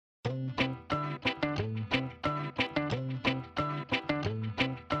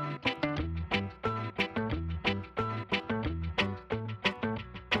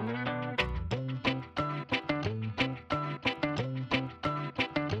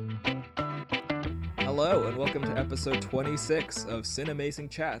Hello, and welcome to episode 26 of Sin Amazing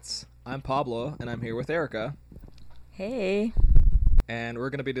Chats. I'm Pablo, and I'm here with Erica, Hey. and we're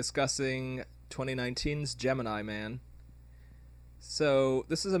going to be discussing 2019's Gemini Man. So,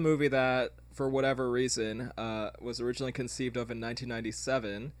 this is a movie that, for whatever reason, was originally conceived of in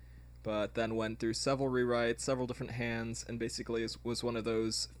 1997, but then went through several rewrites, several different hands, and basically was one of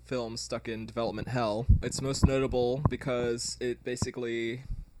those films stuck in development hell. It's most notable because it basically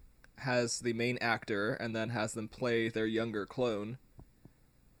has the main actor and then has them play their younger clone.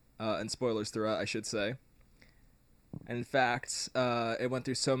 And spoilers throughout, I should say. And in fact, it went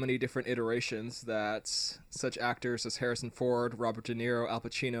through so many different iterations that such actors as Harrison Ford, Robert De Niro, Al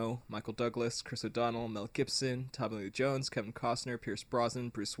Pacino, Michael Douglas, Chris O'Donnell, Mel Gibson, Tommy Lee Jones, Kevin Costner, Pierce Brosnan,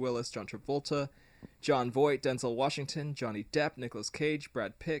 Bruce Willis, John Travolta, Jon Voight, Denzel Washington, Johnny Depp, Nicolas Cage,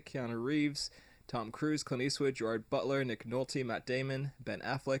 Brad Pitt, Keanu Reeves, Tom Cruise, Clint Eastwood, Gerard Butler, Nick Nolte, Matt Damon, Ben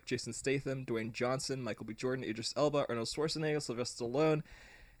Affleck, Jason Statham, Dwayne Johnson, Michael B. Jordan, Idris Elba, Arnold Schwarzenegger, Sylvester Stallone,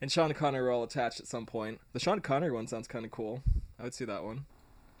 and Sean Connery were all attached at some point. The Sean Connery one sounds kind of cool. I would see that one.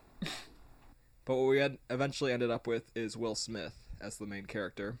 But what we had eventually ended up with is Will Smith as the main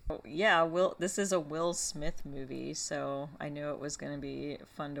character. Yeah, this is a Will Smith movie, so I knew it was going to be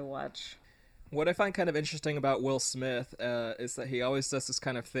fun to watch. What I find kind of interesting about Will Smith is that he always does this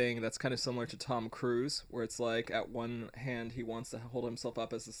kind of thing that's kind of similar to Tom Cruise, where it's like at one hand he wants to hold himself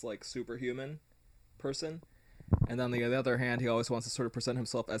up as this like superhuman person, and then on the other hand he always wants to sort of present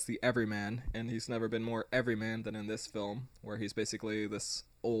himself as the everyman, and he's never been more everyman than in this film, where he's basically this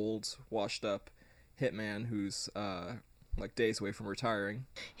old, washed up hitman who's like days away from retiring.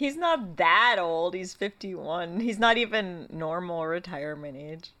 He's not that old. He's 51. He's not even normal retirement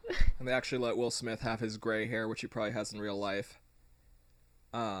age. And they actually let Will Smith have his gray hair, which he probably has in real life.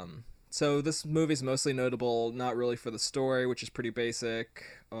 So this movie's mostly notable, not really for the story, which is pretty basic,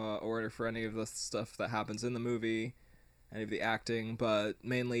 or for any of the stuff that happens in the movie, any of the acting, but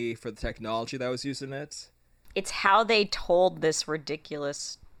mainly for the technology that was used in it. It's how they told this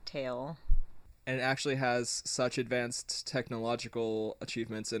ridiculous tale. And it actually has such advanced technological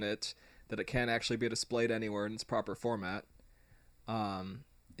achievements in it that it can actually be displayed anywhere in its proper format.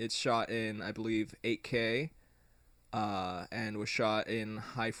 It's shot in, I believe, 8K, and was shot in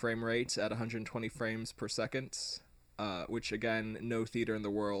high frame rate at 120 frames per second, which, again, no theater in the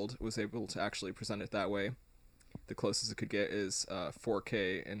world was able to actually present it that way. The closest it could get is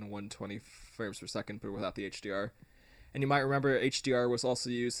 4K and 120 frames per second, but without the HDR. And you might remember HDR was also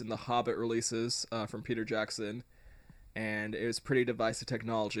used in the Hobbit releases from Peter Jackson, and it was pretty divisive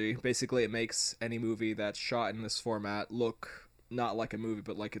technology. Basically, it makes any movie that's shot in this format look not like a movie,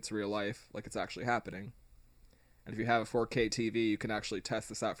 but like it's real life, like it's actually happening. And if you have a 4K TV, you can actually test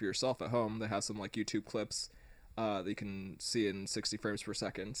this out for yourself at home. They have some like YouTube clips that you can see in 60 frames per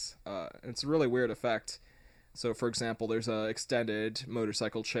second. And it's a really weird effect. So, for example, there's a extended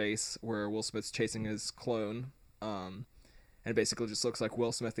motorcycle chase where Will Smith's chasing his clone. And it basically just looks like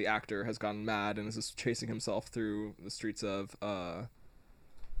Will Smith, the actor, has gone mad and is just chasing himself through the streets of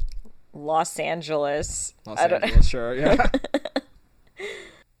Los Angeles. Los Angeles, sure, yeah.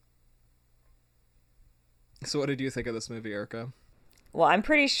 So what did you think of this movie, Erica? Well, I'm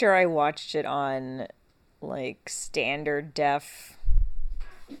pretty sure I watched it on, like, standard def.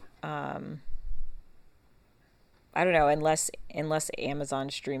 I don't know, unless Amazon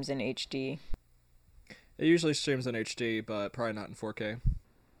streams in HD. It usually streams in HD, but probably not in 4K.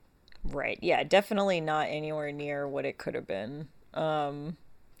 Right. Yeah, definitely not anywhere near what it could have been.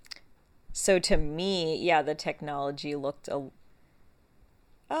 So to me, yeah, the technology looked a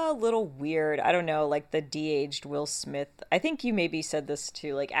little weird. I don't know, like the de-aged Will Smith. I think you maybe said this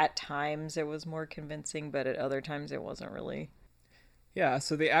too. Like at times it was more convincing, but at other times it wasn't really. Yeah,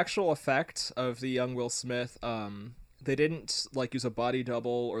 so the actual effect of the young Will Smith, they didn't like use a body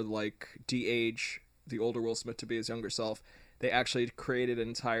double or like de-age the older Will Smith to be his younger self. They actually created an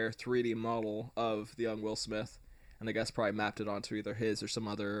entire 3D model of the young Will Smith, and I guess probably mapped it onto either his or some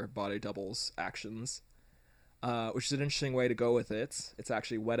other body double's actions, which is an interesting way to go with it. It's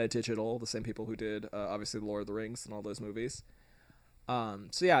actually Weta Digital, the same people who did obviously The Lord of the Rings and all those movies.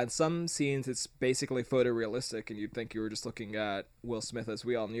 So yeah, in some scenes it's basically photorealistic, and you'd think you were just looking at Will Smith as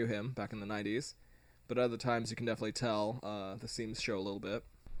we all knew him back in the 90s, but other times you can definitely tell the scenes show a little bit.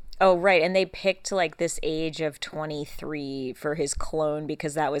 Oh, right. And they picked like this age of 23 for his clone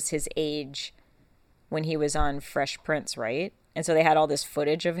because that was his age when he was on Fresh Prince, right? And so they had all this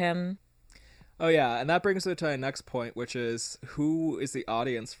footage of him. Oh yeah, and that brings me to my next point, which is who is the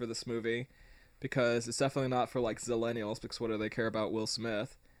audience for this movie? Because it's definitely not for like zillennials, because what do they care about Will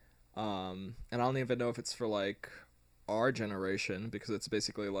Smith? And I don't even know if it's for like our generation because it's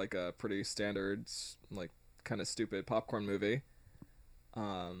basically like a pretty standard, like kind of stupid popcorn movie.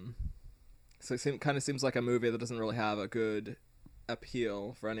 So it kind of seems like a movie that doesn't really have a good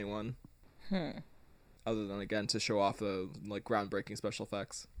appeal for anyone. Other than, again, to show off the like groundbreaking special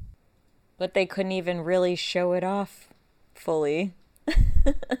effects. But they couldn't even really show it off fully.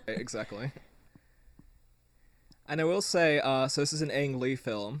 Exactly. And I will say, so this is an Ang Lee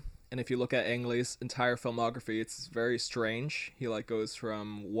film, and if you look at Ang Lee's entire filmography, it's very strange. He like goes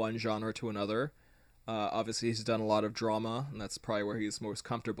from one genre to another. Obviously, he's done a lot of drama, and that's probably where he's most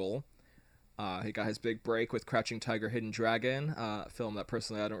comfortable. He got his big break with Crouching Tiger, Hidden Dragon, a film that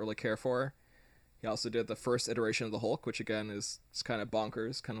personally I don't really care for. He also did the first iteration of the Hulk, which again is kind of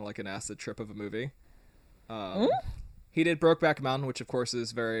bonkers, kind of like an acid trip of a movie. He did Brokeback Mountain, which of course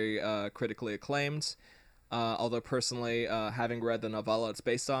is very critically acclaimed. Although personally, having read the novella it's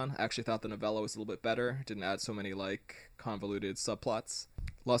based on, I actually thought the novella was a little bit better. It didn't add so many like convoluted subplots.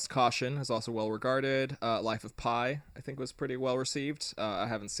 Lost Caution is also well regarded. Life of Pi, I think, was pretty well received. I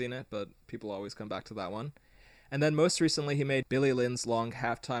haven't seen it, but people always come back to that one. And then most recently, he made Billy Lynn's Long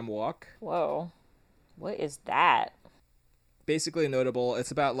Halftime Walk. Whoa. What is that? Basically notable. It's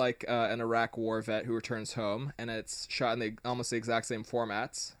about like an Iraq war vet who returns home, and it's shot in almost the exact same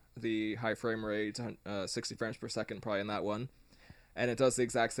formats. The high frame rate, 60 frames per second, probably in that one. And it does the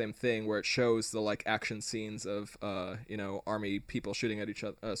exact same thing where it shows the like action scenes of army people shooting at each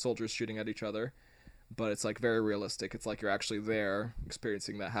other, soldiers shooting at each other, but it's like very realistic. It's like you're actually there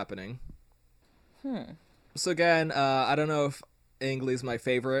experiencing that happening. So again, I don't know if Ang Lee's my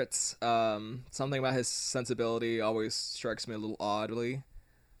favorite. Something about his sensibility always strikes me a little oddly.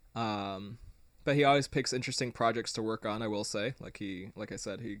 But he always picks interesting projects to work on, I will say. Like I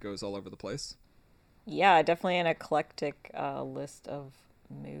said, he goes all over the place. Yeah, definitely an eclectic list of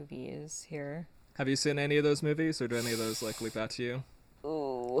movies here. Have you seen any of those movies, or do any of those like leap out to you?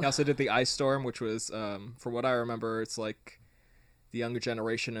 Ooh. He also did The Ice Storm, which was, from what I remember, it's like the younger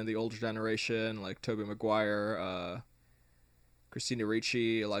generation and the older generation, like Tobey Maguire, Christina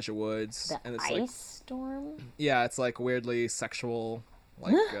Ricci, Elijah Woods. The Ice Storm? Yeah, it's like weirdly sexual.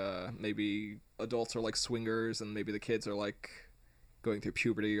 Like maybe adults are like swingers, and maybe the kids are like going through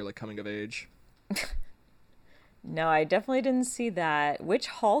puberty or like coming of age. No, I definitely didn't see that. Which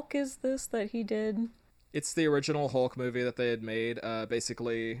Hulk is this that he did? It's the original Hulk movie that they had made.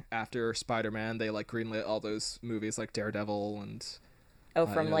 Basically, after Spider-Man, they like greenlit all those movies like Daredevil and... Oh,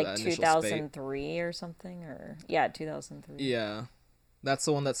 from like 2003 or something? Yeah, 2003. Yeah. That's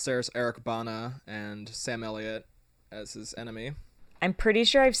the one that stars Eric Bana and Sam Elliott as his enemy. I'm pretty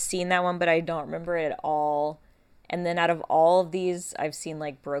sure I've seen that one, but I don't remember it at all. And then out of all of these, I've seen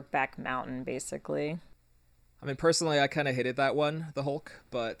like Brokeback Mountain, basically. I mean, personally, I kind of hated that one, the Hulk,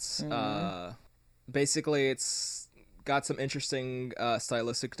 but basically it's got some interesting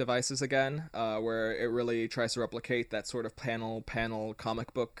stylistic devices again, where it really tries to replicate that sort of panel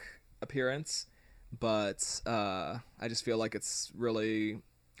comic book appearance, but I just feel like it's really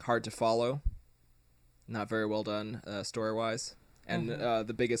hard to follow. Not very well done story-wise. And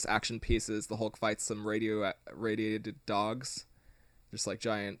the biggest action piece is the Hulk fights some radiated dogs, just like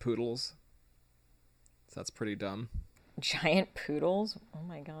giant poodles. So that's pretty dumb. Giant poodles? Oh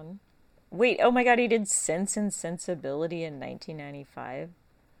my god. Wait, oh my god, he did Sense and Sensibility in 1995?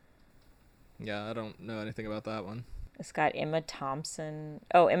 Yeah, I don't know anything about that one. It's got Emma Thompson.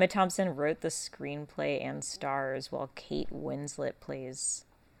 Oh, Emma Thompson wrote the screenplay and stars, while Kate Winslet plays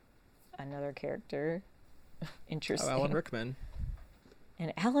another character. Interesting. Oh, Alan Rickman.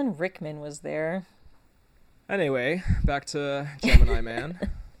 And Alan Rickman was there. Anyway, back to Gemini Man.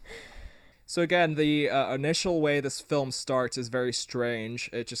 So again, the initial way this film starts is very strange.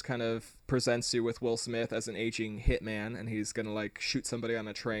 It just kind of presents you with Will Smith as an aging hitman, and he's gonna like shoot somebody on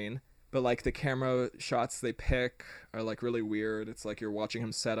a train. But like the camera shots they pick are like really weird. It's like you're watching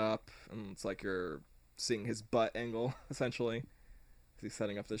him set up, and it's like you're seeing his butt angle essentially, because he's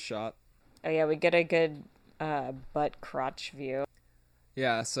setting up this shot. Oh yeah, we get a good butt crotch view.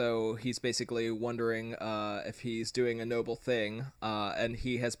 Yeah, so he's basically wondering if he's doing a noble thing, and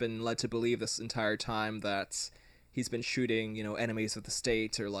he has been led to believe this entire time that he's been shooting, enemies of the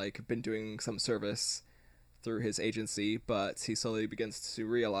state, or like been doing some service through his agency, but he slowly begins to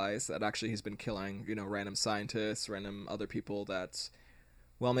realize that actually he's been killing, random scientists, random other people that,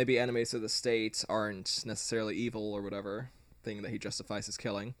 well, maybe enemies of the state aren't necessarily evil or whatever thing that he justifies his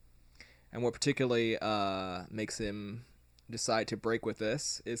killing. And what particularly makes him decide to break with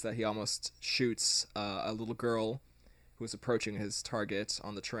this is that he almost shoots a little girl who was approaching his target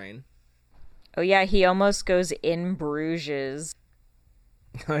on the train. Oh yeah, he almost goes in Bruges.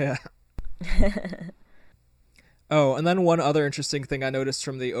 Oh yeah. Oh, and then one other interesting thing I noticed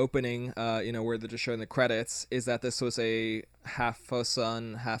from the opening, where they're just showing the credits, is that this was a half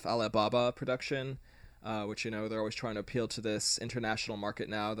Fosun, half Alibaba production, which, they're always trying to appeal to this international market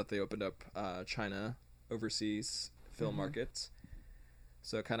now that they opened up China overseas film markets.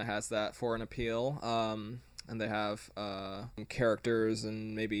 So it kind of has that foreign appeal. And they have characters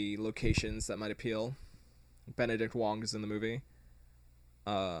and maybe locations that might appeal. Benedict Wong is in the movie.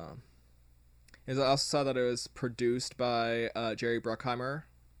 I also saw that it was produced by Jerry Bruckheimer,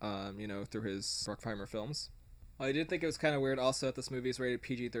 through his Bruckheimer films. I did think it was kind of weird also that this movie is rated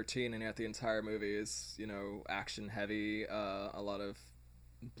PG-13, and yet the entire movie is, action heavy, a lot of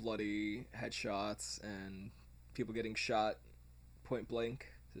bloody headshots and people getting shot point blank.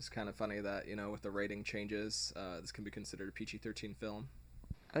 It's kind of funny that, with the rating changes, this can be considered a PG-13 film.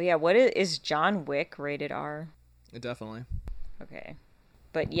 Oh yeah, what is John Wick rated R? Definitely. Okay.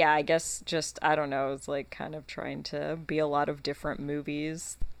 But yeah, I guess just, I don't know, it's like kind of trying to be a lot of different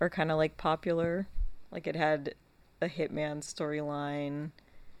movies are kind of like popular. Like it had a hitman storyline.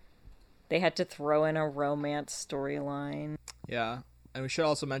 They had to throw in a romance storyline. Yeah. And we should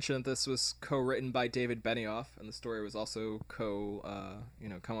also mention that this was co-written by David Benioff, and the story was also come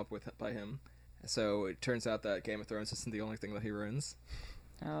up with by him. So it turns out that Game of Thrones isn't the only thing that he ruins.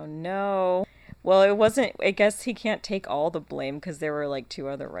 Oh no. Well, it wasn't, I guess he can't take all the blame because there were like two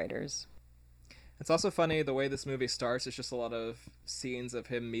other writers. It's also funny the way this movie starts. It's just a lot of scenes of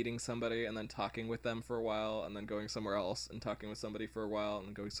him meeting somebody and then talking with them for a while and then going somewhere else and talking with somebody for a while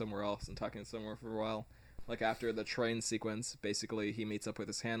and going somewhere else and talking somewhere for a while. Like after the train sequence, basically he meets up with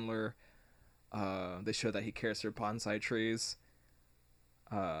his handler. They show that he cares for bonsai trees.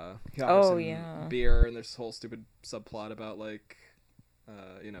 He offers him beer, and there's this whole stupid subplot about like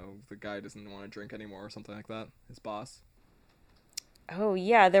the guy doesn't want to drink anymore or something like that, his boss. Oh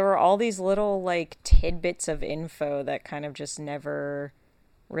yeah, there were all these little like tidbits of info that kind of just never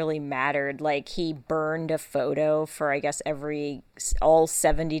really mattered. Like he burned a photo for I guess all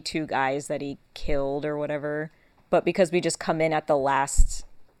 72 guys that he killed or whatever. But because we just come in at the last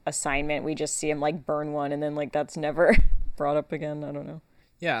assignment, we just see him like burn one and then like that's never brought up again. I don't know.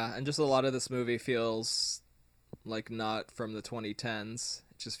 Yeah, and just a lot of this movie feels like not from the 2010s.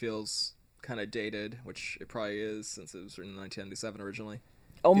 It just feels kind of dated, which it probably is since it was written in 1997 originally.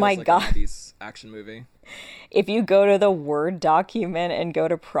 Oh my God. A 90s action movie. If you go to the Word document and go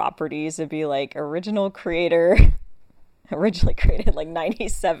to properties, it'd be like originally created like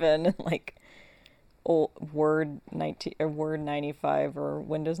 97, like old Word 19 or Word 95 or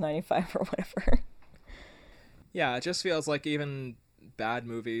Windows 95 or whatever. Yeah, it just feels like even bad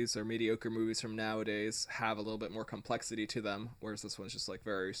movies or mediocre movies from nowadays have a little bit more complexity to them, whereas this one's just like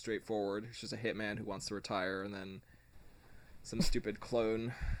very straightforward. It's just a hitman who wants to retire and then some stupid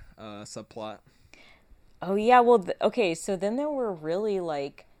clone subplot. Oh yeah, well okay, so then there were really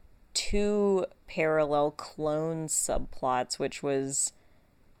like two parallel clone subplots, which was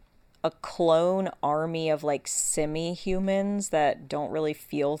a clone army of like semi-humans that don't really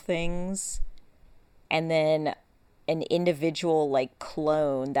feel things, and then an individual like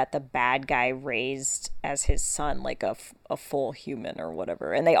clone that the bad guy raised as his son, like a full human or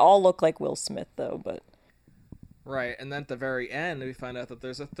whatever. And they all look like Will Smith though, but right. And then at the very end we find out that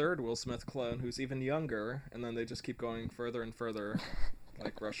there's a third Will Smith clone who's even younger, and then they just keep going further and further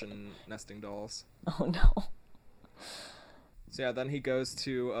like Russian nesting dolls. Oh no. So yeah, then he goes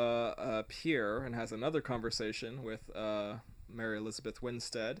to a pier and has another conversation with Mary Elizabeth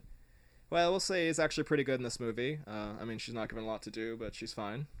Winstead. Well, we'll say is actually pretty good in this movie. I mean, she's not given a lot to do, but she's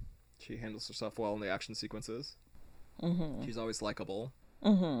fine. She handles herself well in the action sequences. Mm-hmm. She's always likable.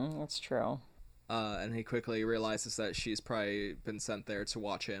 Mm-hmm. That's true. And he quickly realizes that she's probably been sent there to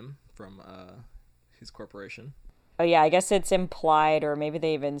watch him from his corporation. Oh yeah, I guess it's implied, or maybe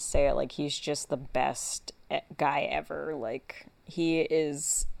they even say it, like he's just the best guy ever. Like he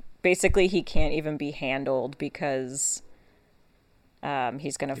is basically, he can't even be handled because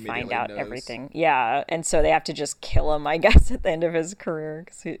he's gonna find out everything. Yeah, and so they have to just kill him, I guess, at the end of his career.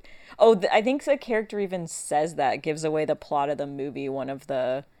 I think the character even says that, gives away the plot of the movie. One of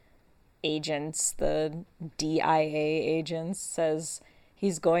the agents, the DIA agents, says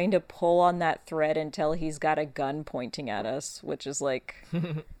he's going to pull on that thread until he's got a gun pointing at us, which is like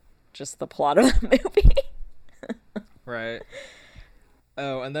just the plot of the movie. Right.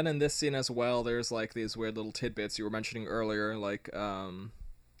 Oh, and then in this scene as well, there's like these weird little tidbits you were mentioning earlier. Like,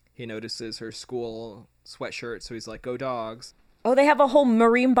 he notices her school sweatshirt, so he's like, "Go Dogs!" Oh, they have a whole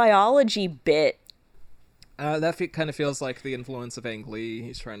marine biology bit. That kind of feels like the influence of Ang Lee.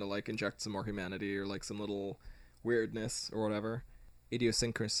 He's trying to like inject some more humanity or like some little weirdness or whatever,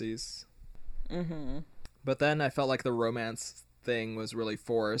 idiosyncrasies. Mm-hmm. But then I felt like the romance thing was really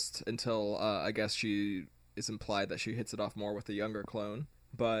forced until I guess she is implied that she hits it off more with the younger clone.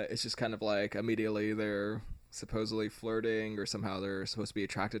 But it's just kind of like immediately they're supposedly flirting or somehow they're supposed to be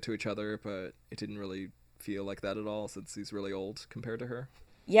attracted to each other, but it didn't really feel like that at all since he's really old compared to her.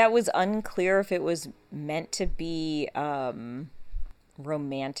 Yeah, it was unclear if it was meant to be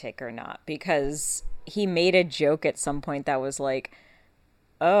romantic or not because he made a joke at some point that was like,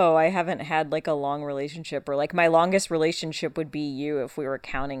 "Oh, I haven't had like a long relationship," or like my longest relationship would be you if we were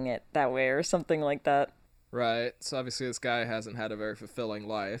counting it that way or something like that. Right. So obviously this guy hasn't had a very fulfilling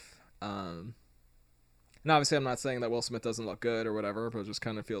life. And obviously I'm not saying that Will Smith doesn't look good or whatever, but it just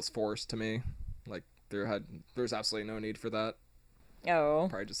kind of feels forced to me. Like there's absolutely no need for that. Oh.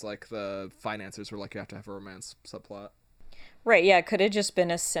 Probably just like the financiers were like you have to have a romance subplot. Right, yeah, could have just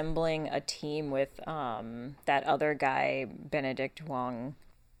been assembling a team with that other guy, Benedict Wong.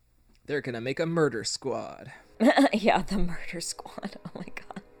 They're gonna make a murder squad. Yeah, the murder squad. Oh my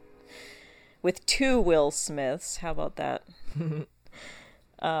god. With two Will Smiths. How about that?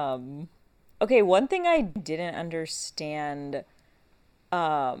 Okay, one thing I didn't understand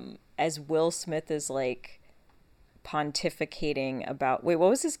as Will Smith is like pontificating about, wait, what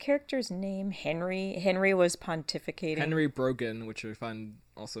was his character's name? Henry was pontificating. Henry Brogan, which I find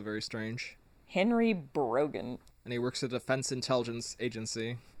also very strange. Henry Brogan. And he works at the Defense Intelligence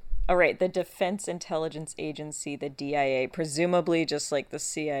Agency. All right, the Defense Intelligence Agency, the DIA, presumably just like the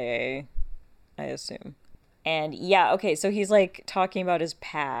CIA, I assume. And yeah, okay, so he's like talking about his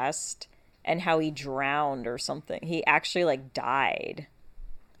past and how he drowned or something. He actually like died,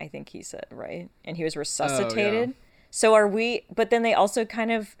 I think he said, right? And he was resuscitated. Oh, yeah. So are we, but then they also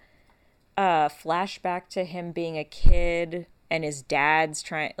kind of flash back to him being a kid and his dad's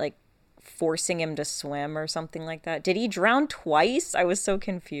trying, like, forcing him to swim or something like that. Did he drown twice? I was so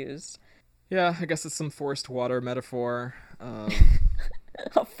confused. Yeah, I guess it's some forced water metaphor.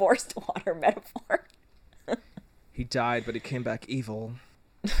 A forced water metaphor. He died, but he came back evil.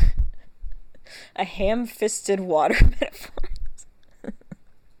 A ham-fisted water metaphor.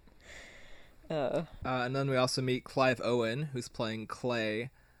 And then we also meet Clive Owen, who's playing Clay,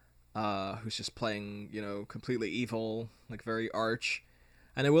 who's just playing, completely evil, like very arch.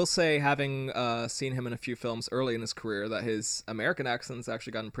 And I will say, having seen him in a few films early in his career, that his American accent's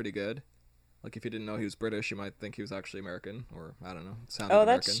actually gotten pretty good. Like, if you didn't know he was British, you might think he was actually American, or, I don't know, sounded Oh,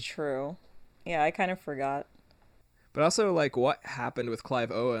 American. that's true. Yeah, I kind of forgot. But also, like, what happened with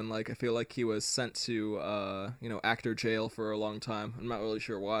Clive Owen? Like, I feel like he was sent to, actor jail for a long time. I'm not really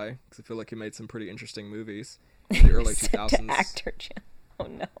sure why, because I feel like he made some pretty interesting movies in the early 2000s. To actor jail. Oh,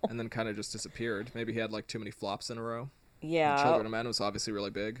 no. And then kind of just disappeared. Maybe he had, like, too many flops in a row. Yeah. And Children of Men was obviously really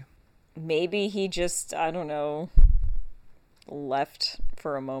big. Maybe he just, I don't know, left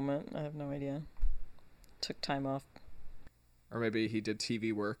for a moment. I have no idea. Took time off. Or maybe he did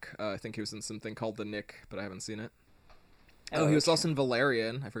TV work. I think he was in something called The Nick, but I haven't seen it. Oh, he was okay. also in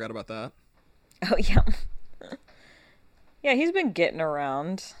Valerian. I forgot about that. Oh, yeah. Yeah, he's been getting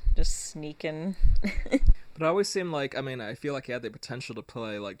around, just sneaking. But it always seemed like, I feel like he had the potential to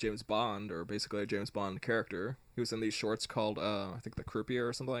play like James Bond, or basically a James Bond character. He was in these shorts called, I think The Croupier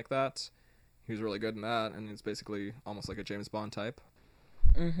or something like that. He was really good in that, and he's basically almost like a James Bond type.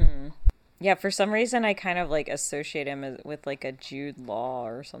 Mm-hmm. Yeah, for some reason I kind of like associate him with like a Jude Law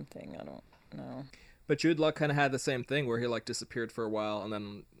or something. I don't know. But Jude Law kind of had the same thing where he like disappeared for a while, and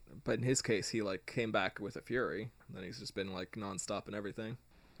then, but in his case, he like came back with a fury. And then he's just been like nonstop and everything.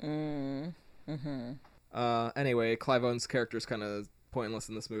 Mm-hmm. Anyway, Clive Owen's character is kind of pointless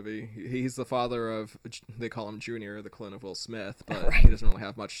in this movie. He's the father of, they call him Junior, the clone of Will Smith, but Right. he doesn't really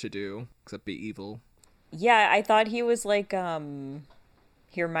have much to do except be evil. Yeah, I thought he was like,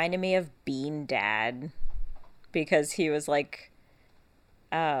 he reminded me of Bean Dad because he was like,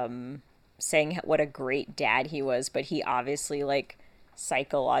 saying what a great dad he was, but he obviously like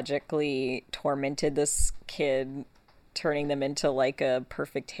psychologically tormented this kid, turning them into like a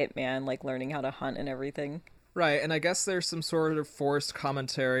perfect hitman, like learning how to hunt and everything. Right, and I guess there's some sort of forced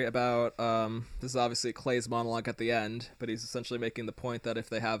commentary about, this is obviously Clay's monologue at the end, but he's essentially making the point that if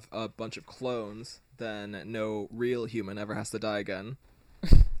they have a bunch of clones, then no real human ever has to die again.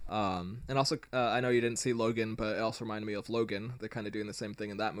 And also, I know you didn't see Logan, but it also reminded me of Logan. They're kind of doing the same thing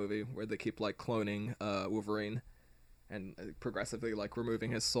in that movie, where they keep, like, cloning Wolverine and progressively, like,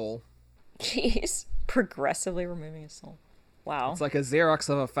 removing his soul. Jeez. Progressively removing his soul. Wow. It's like a Xerox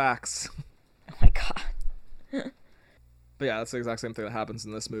of a fax. Oh my god. But yeah, that's the exact same thing that happens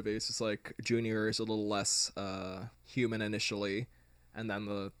in this movie. It's just like Junior is a little less human initially, and then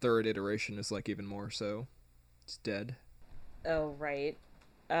the third iteration is like even more so. It's dead. Oh, right.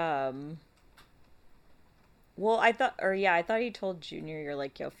 Well, I thought he told Junior you're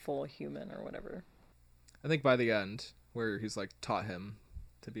like a full human or whatever. I think by the end, where he's like taught him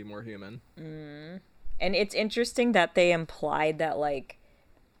to be more human. And it's interesting that they implied that like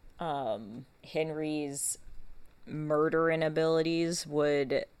Henry's murdering abilities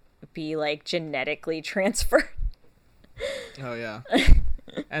would be like genetically transferred. Oh yeah.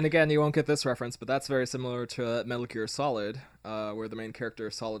 And again, you won't get this reference, but that's very similar to Metal Gear Solid, where the main character,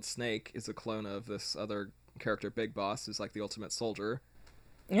 Solid Snake, is a clone of this other character, Big Boss, who's like the ultimate soldier.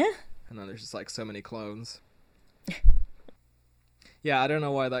 Yeah. And then there's just like so many clones. Yeah, I don't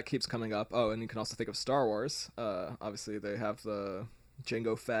know why that keeps coming up. Oh, and you can also think of Star Wars. Obviously, they have the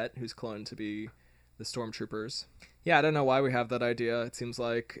Jango Fett, who's cloned to be the Stormtroopers. Yeah, I don't know why we have that idea. It seems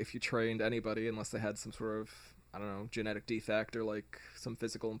like if you trained anybody, unless they had some sort of, I don't know, genetic defect or like some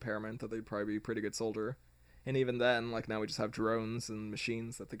physical impairment, that they'd probably be a pretty good soldier. And even then, like now we just have drones and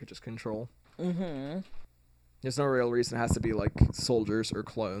machines that they could just control. Mm-hmm. There's no real reason it has to be like soldiers or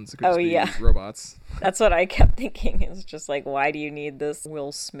clones. It could just be robots. That's what I kept thinking. It's just like, why do you need this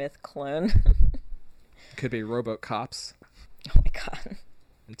Will Smith clone? It could be robot cops. Oh my god.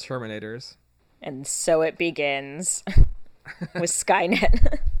 And Terminators. And so it begins with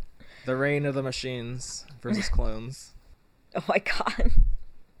Skynet. The reign of the machines versus clones. Oh my god.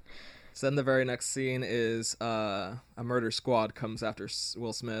 So then the very next scene is a murder squad comes after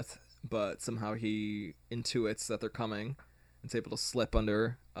Will Smith, but somehow he intuits that they're coming and is able to slip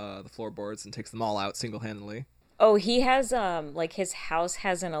under the floorboards and takes them all out single-handedly. Oh, he has, like, his house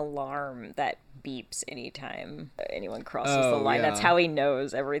has an alarm that beeps anytime anyone crosses the line. Yeah. That's how he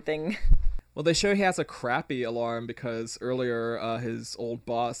knows everything. Well, they show he has a crappy alarm because earlier his old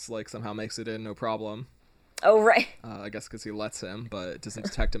boss, like, somehow makes it in no problem. Oh, right. I guess because he lets him, but it doesn't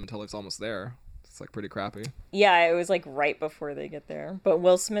detect him until he's almost there. It's, like, pretty crappy. Yeah, it was, like, right before they get there. But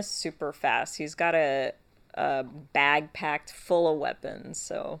Will Smith's super fast. He's got a bag packed full of weapons,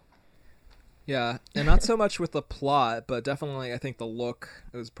 so... Yeah, and not so much with the plot, but definitely I think the look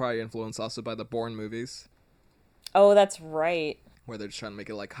was probably influenced also by the Bourne movies. Oh, that's right. Where they're just trying to make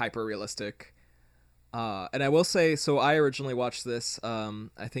it like hyper realistic. And I will say, so I originally watched this,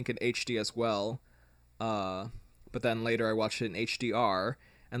 I think in HD as well, but then later I watched it in HDR.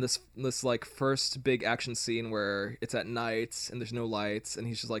 And this like first big action scene where it's at night and there's no lights and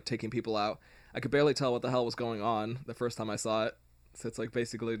he's just like taking people out. I could barely tell what the hell was going on the first time I saw it. So it's like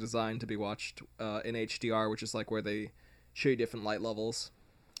basically designed to be watched in HDR, which is like where they show you different light levels.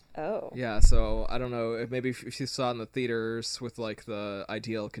 Oh. Yeah, so I don't know, if you saw it in the theaters with like the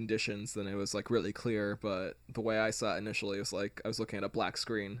ideal conditions, then it was like really clear, but the way I saw it initially was like I was looking at a black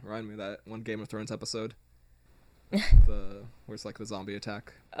screen. Reminded me of that one Game of Thrones episode. Where it's like the zombie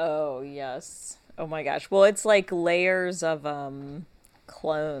attack. Oh, yes. Oh my gosh. Well, it's like layers of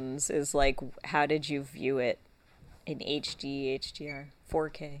clones is like, how did you view it? In HD, HDR,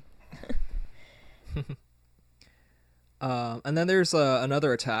 4K. And then there's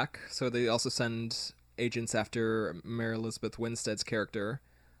another attack. So they also send agents after Mary Elizabeth Winstead's character,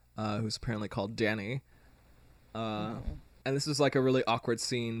 who's apparently called Danny. And this is like a really awkward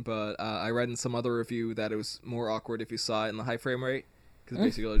scene, but I read in some other review that it was more awkward if you saw it in the high frame rate. Because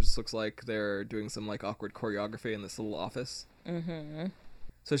basically it just looks like they're doing some like awkward choreography in this little office. Mm-hmm.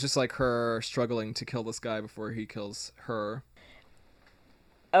 So it's just like her struggling to kill this guy before he kills her.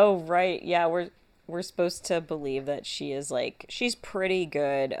 Oh, right. Yeah, we're supposed to believe that she is like, she's pretty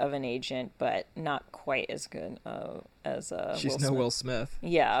good of an agent, but not quite as good as she's Will no Smith. Will Smith.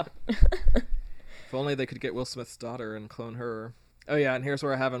 Yeah. If only they could get Will Smith's daughter and clone her. Oh yeah, and here's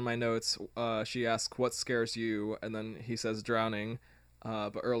where I have in my notes. She asks, "What scares you?" And then he says drowning.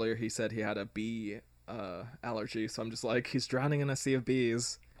 But earlier he said he had a bee allergy, so I'm just like, he's drowning in a sea of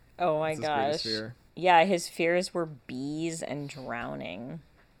bees. Oh my gosh. Fear. Yeah, his fears were bees and drowning.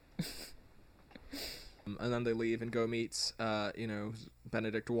 And then they leave and go meet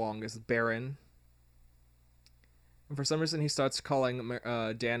Benedict Wong as Baron. And for some reason he starts calling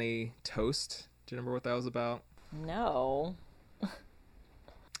Danny Toast. Do you remember what that was about? No. I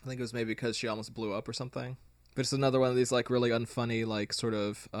think it was maybe because she almost blew up or something. But it's another one of these like really unfunny, like sort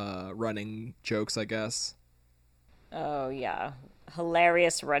of running jokes, I guess. Oh yeah,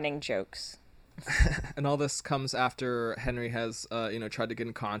 hilarious running jokes. And all this comes after Henry has tried to get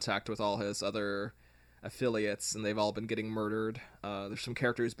in contact with all his other affiliates, and they've all been getting murdered. There's some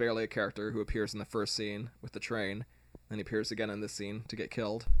character who's barely a character who appears in the first scene with the train, then he appears again in this scene to get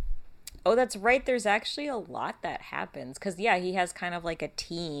killed. Oh, that's right. There's actually a lot that happens because yeah, he has kind of like a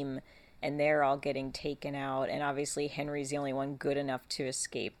team. And they're all getting taken out, and obviously Henry's the only one good enough to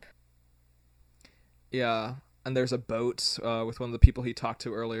escape. Yeah, And there's a boat with one of the people he talked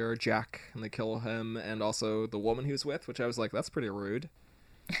to earlier, Jack, and they kill him, and also the woman he was with, which I was like, that's pretty rude.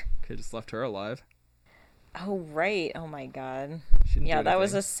 Could have just left her alive. Oh, right. Oh my god. She didn't do Yeah, that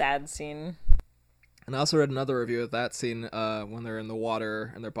was anything. a sad scene. And I also read another review of that scene when they're in the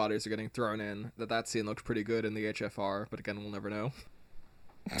water and their bodies are getting thrown in. That scene looked pretty good in the HFR, but again, we'll never know.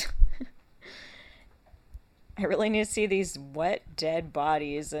 I really need to see these wet, dead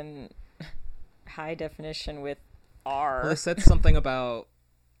bodies in high definition with Well, they R. said something about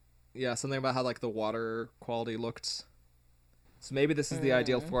something about how like the water quality looked. So maybe this is the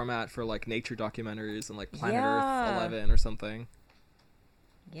ideal format for like nature documentaries and like Planet Earth Yeah. 11 or something.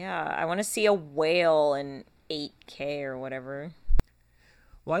 Yeah, I want to see a whale in 8K or whatever.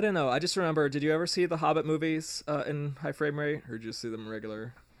 Well, I don't know. I just remember. Did you ever see the Hobbit movies in high frame rate, or did you see them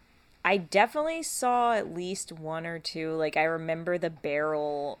regular? I definitely saw at least one or two. Like, I remember the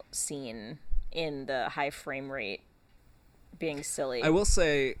barrel scene in the high frame rate being silly. I will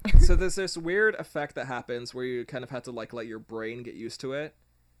say, so there's this weird effect that happens where you kind of have to like let your brain get used to it,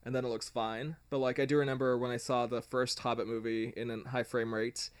 and then it looks fine. But like I do remember when I saw the first Hobbit movie in a high frame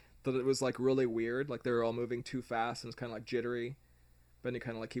rates, that it was like really weird. Like they were all moving too fast and it's kind of like jittery. But then you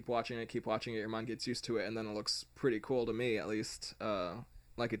kind of like keep watching it, your mind gets used to it, and then it looks pretty cool to me at least.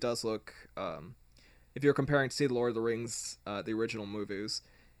 Like it does look. If you're comparing to see the Lord of the Rings, the original movies,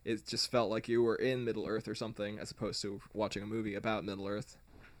 it just felt like you were in Middle Earth or something, as opposed to watching a movie about Middle Earth.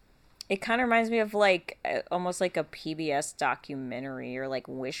 It kind of reminds me of like almost like a PBS documentary or like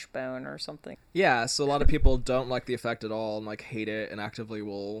Wishbone or something. Yeah, so a lot of people don't like the effect at all and like hate it and actively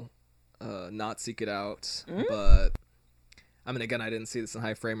will not seek it out. But I mean, again, I didn't see this in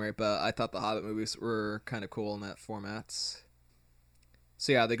high frame rate, but I thought the Hobbit movies were kind of cool in that format.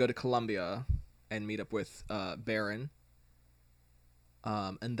 So yeah, they go to Columbia and meet up with Baron.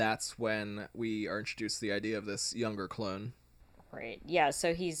 And that's when we are introduced to the idea of this younger clone. Right. Yeah,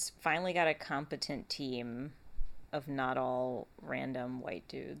 so he's finally got a competent team of not all random white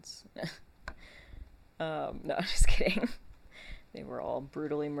dudes. No, just kidding. They were all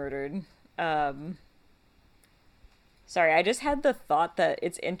brutally murdered. Sorry, I just had the thought that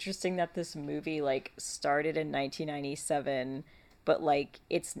it's interesting that this movie like started in 1997, but like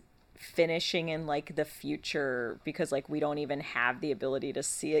it's finishing in like the future because like we don't even have the ability to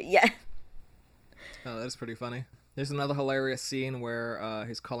see it yet. Oh, that is pretty funny. There's another hilarious scene where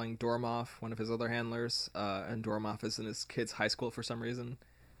he's calling Dormoff, one of his other handlers, and Dormoff is in his kid's high school for some reason.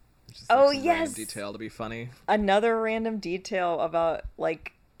 Which is like Oh some random yes. detail to be funny. Another random detail about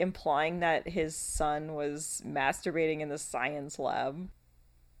like implying that his son was masturbating in the science lab.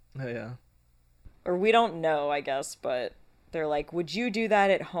 Oh yeah. Or we don't know, I guess, but they're like, "Would you do that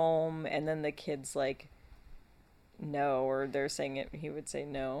at home?" And then the kid's like, "No," or they're saying it he would say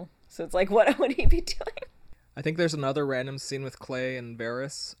no. So it's like, what would he be doing? I think there's another random scene with Clay and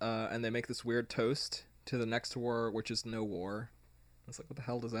Varys, and they make this weird toast to the next war, which is no war. It's like, what the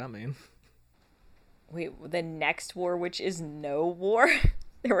hell does that mean? Wait, the next war, which is no war?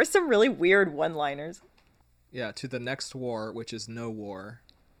 There were some really weird one-liners. Yeah, to the next war, which is no war.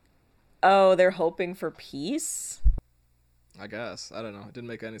 Oh, they're hoping for peace? I guess. I don't know. It didn't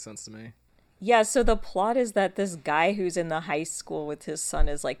make any sense to me. Yeah, so the plot is that this guy who's in the high school with his son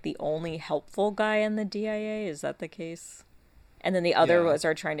is like the only helpful guy in the DIA. Is that the case? And then the other Yeah. was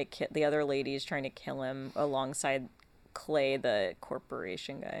are trying to the other lady is trying to kill him alongside Clay, the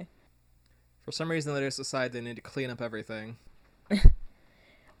corporation guy. For some reason, they just decide they need to clean up everything.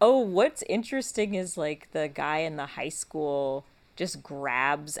 Oh, what's interesting is like the guy in the high school just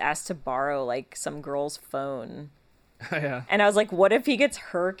asks to borrow like some girl's phone. Yeah. And I was like, what if he gets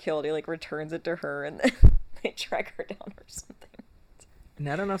her killed? He like returns it to her and then they track her down or something. And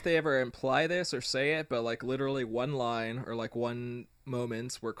I don't know if they ever imply this or say it, but like literally one line or like one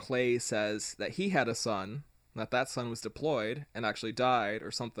moment where Clay says that he had a son, that son was deployed and actually died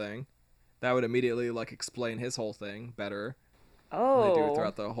or something, that would immediately like explain his whole thing better than they do Oh,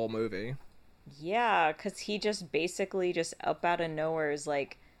 throughout the whole movie. yeah, because he just basically just up out of nowhere is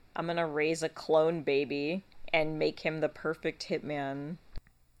like, I'm gonna raise a clone baby and make him the perfect hitman.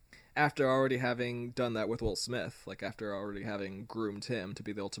 After already having done that with Will Smith, like after already having groomed him to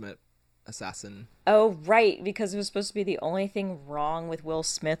be the ultimate assassin. Oh, right, because it was supposed to be the only thing wrong with Will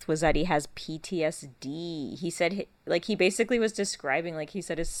Smith was that he has PTSD. He said, like, he basically was describing, like, he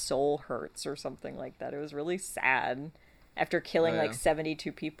said his soul hurts or something like that. It was really sad after killing, Oh, yeah. like,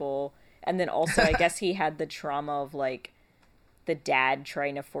 72 people. And then also, I guess he had the trauma of, like, the dad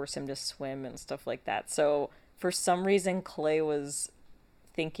trying to force him to swim and stuff like that. So, for some reason, Clay was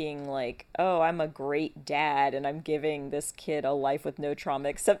thinking like, oh, I'm a great dad and I'm giving this kid a life with no trauma,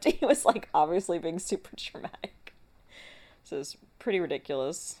 except he was like obviously being super traumatic. So it's pretty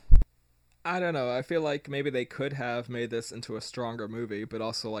ridiculous. I don't know. I feel like maybe they could have made this into a stronger movie, but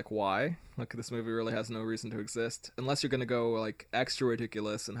also like why? Like this movie really has no reason to exist unless you're gonna go like extra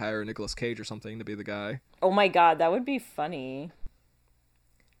ridiculous and hire Nicolas Cage or something to be the guy. Oh my god, that would be funny.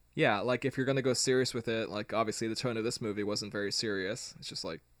 Yeah, like if you're gonna go serious with it, like obviously the tone of this movie wasn't very serious. It's just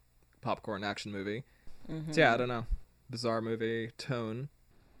like popcorn action movie. So yeah, I don't know. Bizarre movie tone.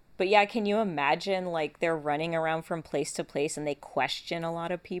 But yeah, can you imagine like they're running around from place to place and they question a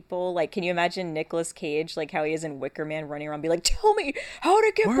lot of people? Like, can you imagine Nicolas Cage, like how he is in Wicker Man, running around, be like, "Tell me how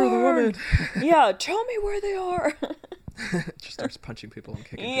to get Where are the burned." women? Yeah, tell me where they are. Just starts punching people and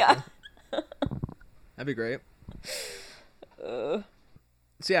kicking Yeah. people. That'd be great. Uh,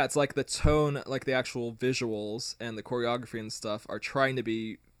 So yeah, it's like the tone, like the actual visuals and the choreography and stuff are trying to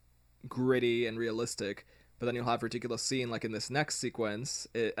be gritty and realistic, but then you'll have a ridiculous scene like in this next sequence.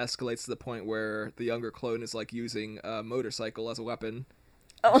 It escalates to the point where the younger clone is like using a motorcycle as a weapon,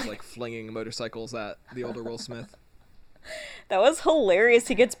 just like flinging motorcycles at the older Will Smith. that was hilarious.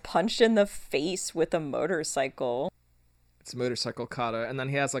 He gets punched in the face with a motorcycle. It's motorcycle kata, and then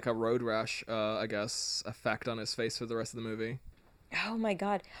he has like a road rash, I guess, effect on his face for the rest of the movie. Oh my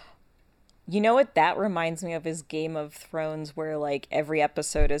god. You know what that reminds me of is Game of Thrones, where like every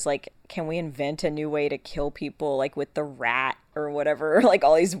episode is like, can we invent a new way to kill people, like with the rat or whatever, like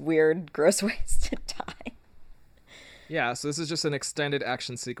all these weird, gross ways to die. Yeah, so this is just an extended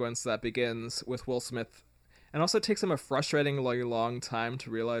action sequence that begins with Will Smith, and also takes him a frustratingly long time to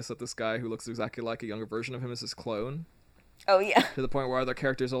realize that this guy who looks exactly like a younger version of him is his clone. Oh yeah. To the point where other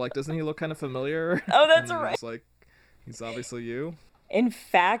characters are like, doesn't he look kind of familiar? Oh, that's And right. he's like, he's obviously you. In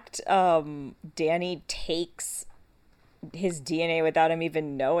fact, Danny takes his DNA without him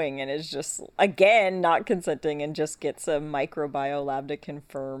even knowing and is just, again, not consenting and just gets a microbiome lab to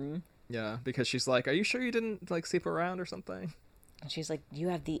confirm. Yeah, because she's like, are you sure you didn't like sleep around or something? And she's like, you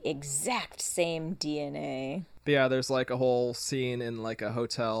have the exact same DNA. But yeah, there's like a whole scene in like a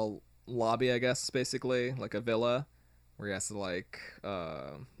hotel lobby, I guess, basically, like a villa, where he has to like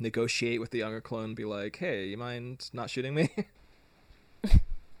negotiate with the younger clone, be like, hey, you mind not shooting me?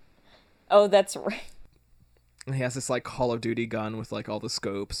 Oh, that's right. And he has this like Call of Duty gun with like all the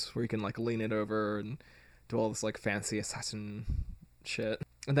scopes where you can like lean it over and do all this like fancy assassin shit.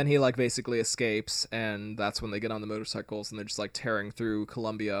 And then he like basically escapes, and that's when they get on the motorcycles and they're just like tearing through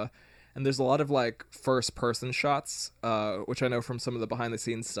Colombia. And there's a lot of like first person shots, which I know from some of the behind the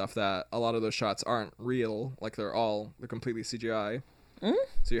scenes stuff that a lot of those shots aren't real. Like they're completely CGI.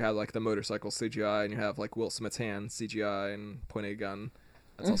 So you have like the motorcycle CGI, and you have like Will Smith's hand CGI and pointing a gun.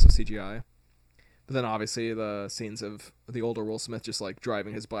 That's also CGI. But then obviously the scenes of the older Will Smith just like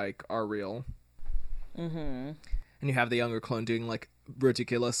driving his bike are real. And you have the younger clone doing like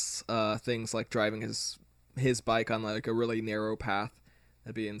ridiculous things like driving his bike on like a really narrow path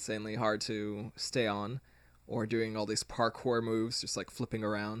that'd be insanely hard to stay on, or doing all these parkour moves, just like flipping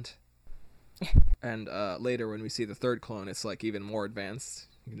around. And later when we see the third clone, it's like even more advanced.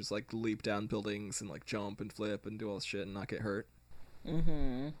 You can just like leap down buildings and like jump and flip and do all this shit and not get hurt.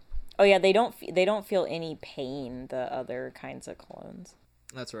 Oh yeah, they don't feel any pain, the other kinds of clones.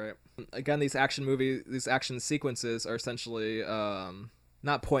 That's right. Again, these action sequences are essentially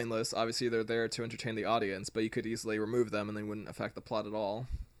not pointless. Obviously, they're there to entertain the audience, but you could easily remove them and they wouldn't affect the plot at all.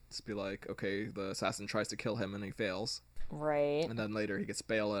 Just be like, okay, the assassin tries to kill him and he fails. Right. And then later he gets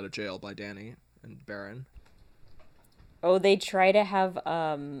bailed out of jail by Danny and Baron. Oh, they try to have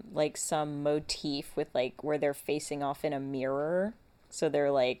like some motif with like where they're facing off in a mirror. So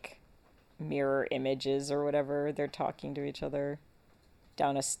they're like mirror images or whatever. They're talking to each other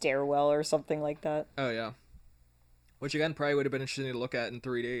down a stairwell or something like that. Oh, yeah. Which, again, probably would have been interesting to look at in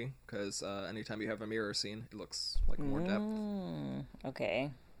 3D, because anytime you have a mirror scene, it looks like more depth.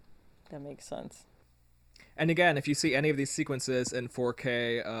 Okay. That makes sense. And again, if you see any of these sequences in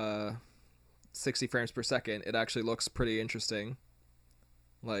 4K, 60 frames per second, it actually looks pretty interesting.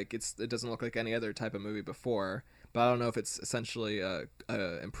 Like, it doesn't look like any other type of movie before, but I don't know if it's essentially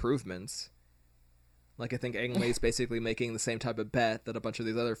improvements. Like, I think Ang Lee's basically making the same type of bet that a bunch of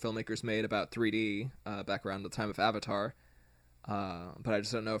these other filmmakers made about 3D back around the time of Avatar. But I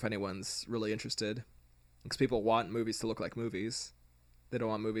just don't know if anyone's really interested. Because people want movies to look like movies. They don't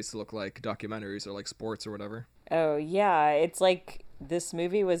want movies to look like documentaries or like sports or whatever. Oh, yeah. It's like this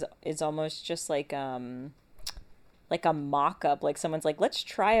movie is almost just like a mock-up. Like someone's like, let's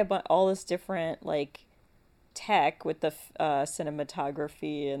try all this different like tech with the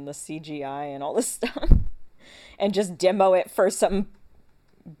cinematography and the CGI and all this stuff and just demo it for some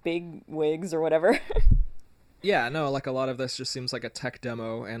big wigs or whatever. Yeah, no, like a lot of this just seems like a tech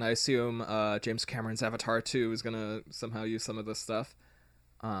demo, and I assume James Cameron's Avatar 2 is gonna somehow use some of this stuff.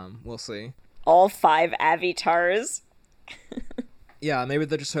 We'll see. All 5 avatars. Yeah, maybe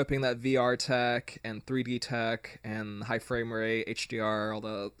they're just hoping that VR tech and 3D tech and high frame rate, HDR, all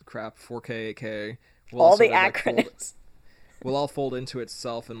the crap, 4K, 8K, will All the sort of, like, acronyms. will all fold into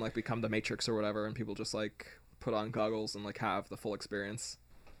itself and like become the Matrix or whatever, and people just like put on goggles and like have the full experience.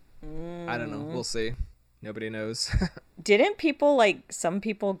 I don't know. We'll see. Nobody knows. Didn't people like some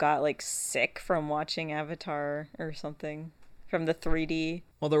people got like sick from watching Avatar or something from the 3D?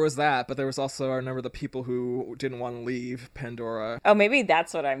 Well, there was that, but there was also, I remember, the people who didn't want to leave Pandora. Oh, maybe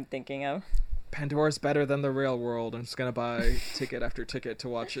that's what I'm thinking of. Pandora's better than the real world. I'm just gonna buy ticket after ticket to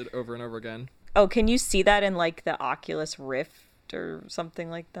watch it over and over again. Oh, can you see that in like the Oculus Rift or something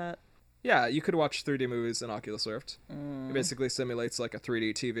like that? Yeah, you could watch 3D movies in Oculus Rift. It basically simulates like a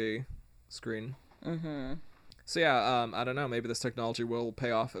 3D TV screen. Mm-hmm. So yeah, I don't know. Maybe this technology will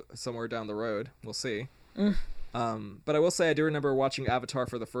pay off somewhere down the road. We'll see. But I will say I do remember watching Avatar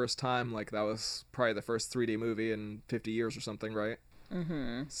for the first time. Like that was probably the first 3D movie in 50 years or something, right?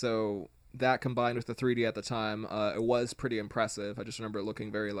 Mm-hmm. So that combined with the 3D at the time, it was pretty impressive. I just remember it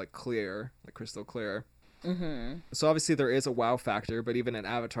looking very like clear, like crystal clear. Mm-hmm. So obviously there is a wow factor, but even in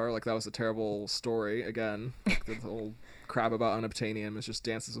Avatar, like that was a terrible story again. Like, the whole crap about unobtainium is just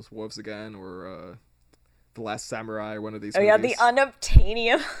Dances with Wolves again, or The Last Samurai, one of these Oh movies. yeah, the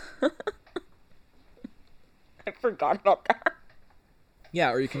unobtainium. I forgot about that.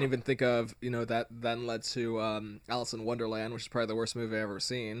 Yeah, or you can even think of, that then led to Alice in Wonderland, which is probably the worst movie I've ever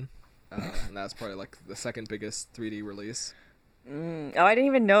seen. And that's probably like the second biggest 3D release. Oh, I didn't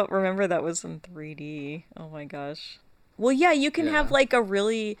even remember that was in 3D. Oh my gosh. Well, yeah, you can have Yeah. like a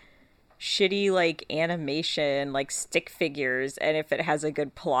really shitty like animation, like stick figures, and if it has a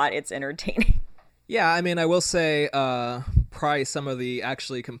good plot, it's entertaining. Yeah, I mean, I will say probably some of the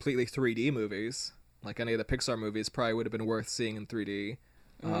actually completely 3D movies, like any of the Pixar movies, probably would have been worth seeing in 3D.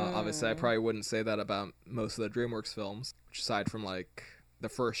 Obviously, I probably wouldn't say that about most of the DreamWorks films, which aside from like the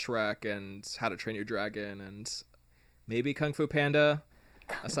first Shrek and How to Train Your Dragon and maybe Kung Fu Panda.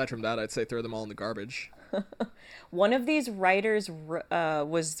 Aside from that, I'd say throw them all in the garbage. One of these writers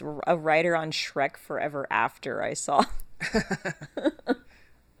was a writer on Shrek Forever After, I saw. That's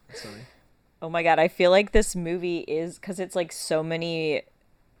funny. Oh my god, I feel like this movie is, because it's like so many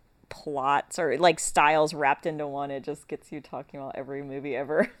plots or like styles wrapped into one, it just gets you talking about every movie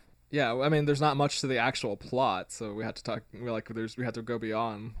ever. Yeah, I mean, there's not much to the actual plot, so we had to talk. We had to go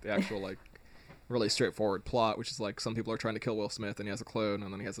beyond the actual like really straightforward plot, which is like some people are trying to kill Will Smith, and he has a clone,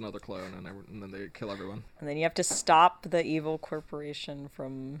 and then he has another clone, and then they kill everyone. And then you have to stop the evil corporation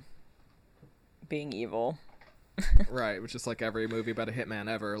from being evil. Right, which is like every movie about a hitman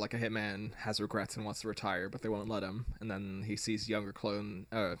ever. Like a hitman has regrets and wants to retire, but they won't let him, and then he sees younger hitman,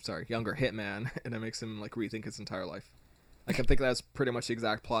 and it makes him like rethink his entire life. I can think that's pretty much the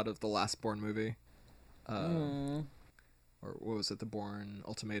exact plot of the last Bourne movie. Or what was it, the Bourne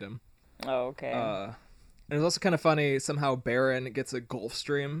Ultimatum? Oh, okay. And it's also kind of funny, somehow Baron gets a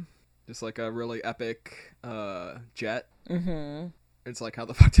Gulfstream, just like a really epic jet. Mm-hmm. It's like, how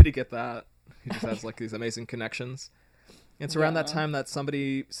the fuck did he get that? He just has like these amazing connections. It's around that time that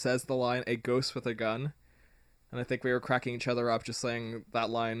somebody says the line, "A ghost with a gun." And I think we were cracking each other up just saying that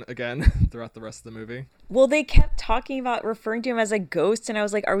line again throughout the rest of the movie. Well, they kept talking about referring to him as a ghost, and I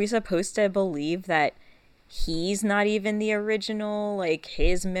was like, are we supposed to believe that he's not even the original? Like,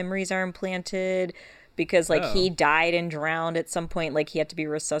 his memories are implanted? Because, like, he died and drowned at some point, like, he had to be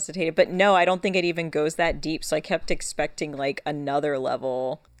resuscitated. But no, I don't think it even goes that deep, so I kept expecting, like, another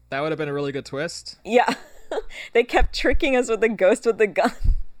level. That would have been a really good twist. Yeah. They kept tricking us with the ghost with the gun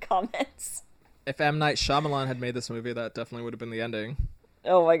comments. If M. Night Shyamalan had made this movie, that definitely would have been the ending.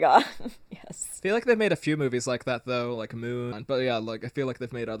 Oh my god. Yes. I feel like they've made a few movies like that, though, like Moon. But yeah, like I feel like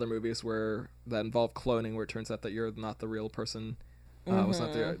they've made other movies that involve cloning, where it turns out that you're not the real person. Was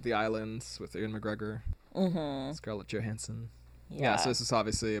not the Islands with Ian McGregor, Scarlett Johansson. Yeah, so this is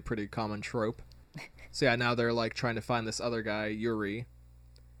obviously a pretty common trope. So yeah, now they're like trying to find this other guy, Yuri.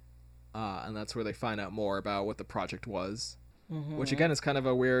 And that's where they find out more about what the project was. Which again is kind of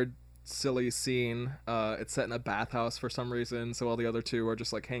a weird, silly scene. It's set in a bathhouse for some reason, so all the other two are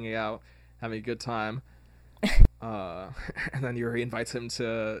just like hanging out, having a good time. And then Yuri invites him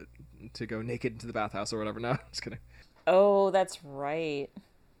to go naked into the bathhouse or whatever. No, just kidding. Oh, that's right.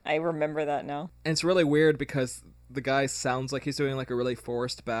 I remember that now. And it's really weird because the guy sounds like he's doing like a really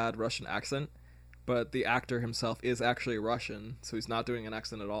forced bad Russian accent, but the actor himself is actually Russian, so he's not doing an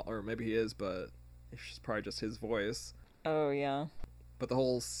accent at all. Or maybe he is, but it's probably just his voice. Oh, yeah. but the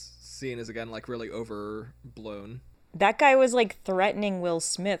whole scene is again like really overblown. That guy was like threatening Will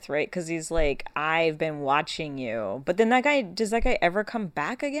Smith, right? Because he's like, I've been watching you. But then does that guy ever come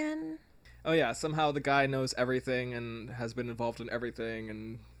back again? Oh yeah, somehow the guy knows everything and has been involved in everything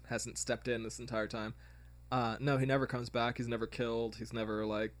and hasn't stepped in this entire time. No, he never comes back. He's never killed. He's never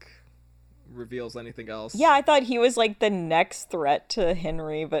like reveals anything else. Yeah, I thought he was like the next threat to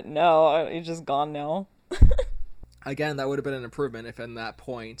Henry, but no, he's just gone now. Again, that would have been an improvement if in that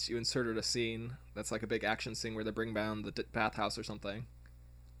point you inserted a scene that's like a big action scene where they bring down the bathhouse or something.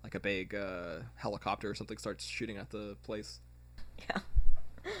 Like a big helicopter or something starts shooting at the place. Yeah.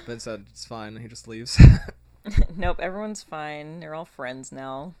 But instead, it's fine. He just leaves. Nope, everyone's fine. They're all friends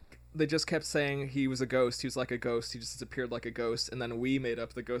now. They just kept saying he was a ghost. He was like a ghost. He just disappeared like a ghost. And then we made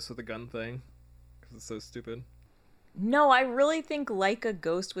up the ghost with a gun thing. Because it's so stupid. No, I really think like a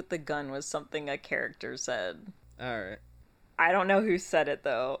ghost with the gun was something a character said. Alright. I don't know who said it,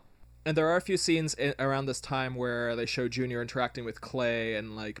 though. And there are a few scenes around this time where they show Junior interacting with Clay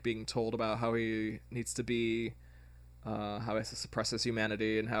and like being told about how he needs to be, how he has to suppress his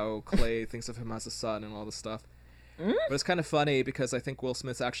humanity, and how Clay thinks of him as a son and all this stuff. But it's kind of funny because I think Will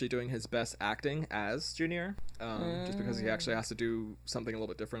Smith's actually doing his best acting as Junior, just because he actually has to do something a little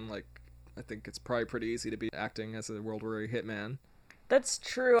bit different. Like, I think it's probably pretty easy to be acting as a World War hitman. That's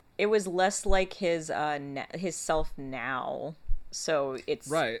true. It was less like his self now, so it's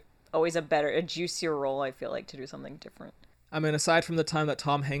right. Always a juicier role, I feel like, to do something different. I mean, aside from the time that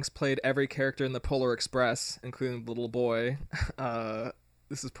Tom Hanks played every character in the Polar Express, including the little boy,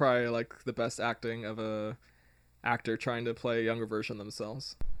 this is probably like the best acting of a actor trying to play a younger version of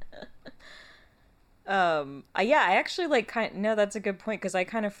themselves. I actually like no, that's a good point, because I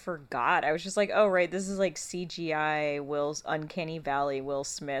kind of forgot. I was just like, oh right, this is like CGI Will's Uncanny Valley Will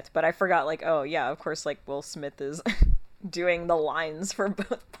Smith, but I forgot like, oh yeah, of course, like Will Smith is doing the lines for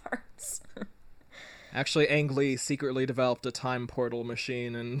both parts. Actually, Ang Lee secretly developed a time portal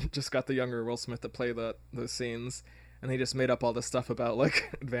machine and just got the younger Will Smith to play those scenes, and they just made up all this stuff about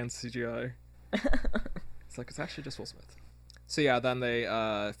like advanced CGI. It's like, it's actually just Will Smith. So yeah, then they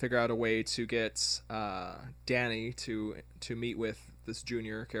figure out a way to get Danny to meet with this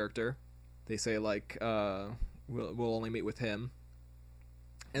Junior character. They say like we'll only meet with him.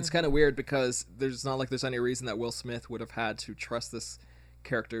 And it's kind of weird because there's not like there's any reason that Will Smith would have had to trust this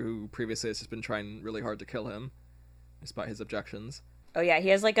character who previously has just been trying really hard to kill him, despite his objections. Oh yeah, he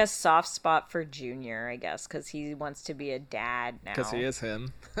has like a soft spot for Junior, I guess, because he wants to be a dad now. Because he is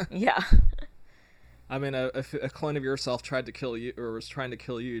him. Yeah. I mean, if a clone of yourself tried to kill you, or was trying to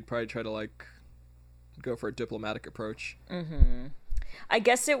kill you, you'd probably try to, like, go for a diplomatic approach. Mm-hmm. I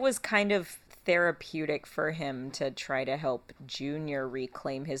guess it was kind of therapeutic for him to try to help Junior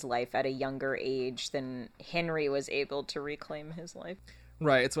reclaim his life at a younger age than Henry was able to reclaim his life.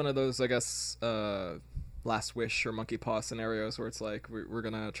 Right, it's one of those, I guess, Last Wish or Monkey Paw scenarios where it's like, we're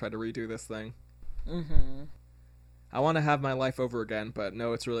gonna try to redo this thing. Mm-hmm. I want to have my life over again, but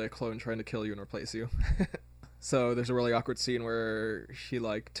no, it's really a clone trying to kill you and replace you. So there's a really awkward scene where she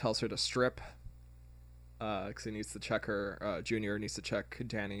like tells her to strip, because he needs to check her. Junior needs to check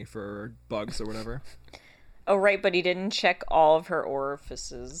Danny for bugs or whatever. Oh right, but he didn't check all of her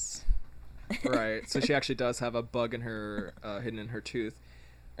orifices. Right, so she actually does have a bug in her hidden in her tooth.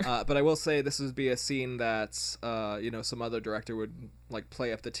 But I will say this would be a scene that some other director would like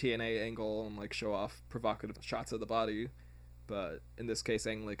play up the TNA angle and like show off provocative shots of the body, but in this case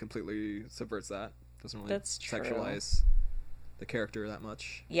Ang Lee completely subverts that. Doesn't really sexualize the character that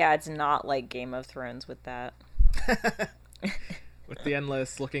much. Yeah, it's not like Game of Thrones with that. With the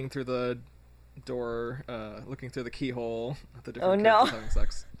endless looking through the door, looking through the keyhole at the different characters having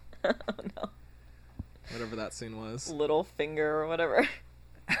sex. Oh no. Whatever that scene was. Little finger or whatever.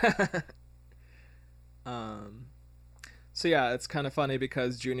 So yeah, it's kind of funny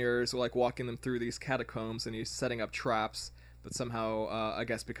because Junior's like walking them through these catacombs and he's setting up traps, but somehow I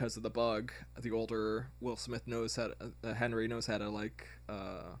guess because of the bug, the older Will Smith knows how to, Henry knows how to like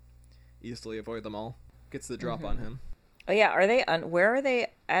easily avoid them all. Gets the drop on him. Oh yeah, are they where are they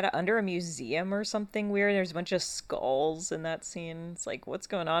at? Under a museum or something weird? There's a bunch of skulls in that scene. It's like, what's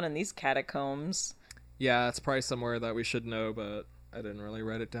going on in these catacombs? Yeah, it's probably somewhere that we should know, but I didn't really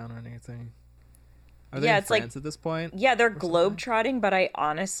write it down or anything. Are they Yeah, in it's France like at this point? Yeah, they're globe-trotting, but I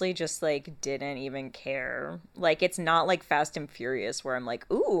honestly just like didn't even care. Like, it's not like Fast and Furious where I'm like,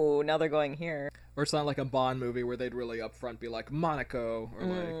 ooh, now they're going here. Or it's not like a Bond movie where they'd really upfront be like Monaco or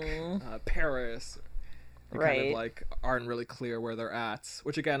like Paris. They kind of like aren't really clear where they're at.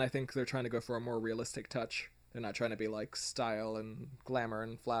 Which again, I think they're trying to go for a more realistic touch. They're not trying to be like style and glamour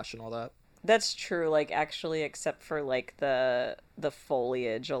and flash and all that. That's true. Like actually, except for like the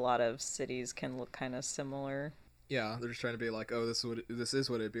foliage, a lot of cities can look kind of similar. Yeah, they're just trying to be like, oh, this is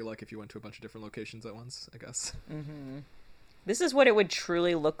what it'd be like if you went to a bunch of different locations at once, I guess. This is what it would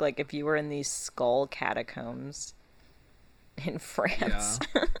truly look like if you were in these skull catacombs in Yeah. France.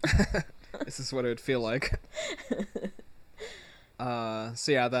 This is what it would feel like.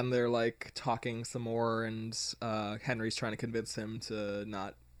 So yeah, then they're like talking some more, and Henry's trying to convince him to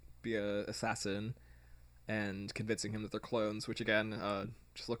not be a assassin, and convincing him that they're clones. Which again,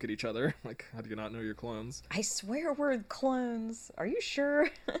 just look at each other. Like, how do you not know you're clones? I swear we're clones. Are you sure?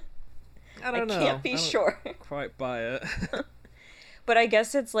 I I don't know. can't be I don't sure. quite buy it. But I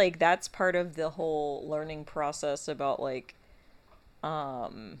guess it's like that's part of the whole learning process about like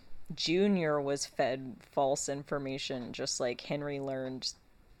Junior was fed false information just like Henry learned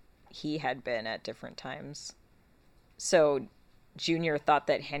he had been at different times. So Junior thought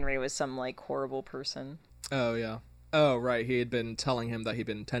that Henry was some like horrible person. Oh yeah. Oh right, he had been telling him that he'd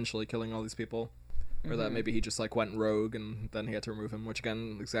been intentionally killing all these people. Or that maybe he just like went rogue and then he had to remove him, which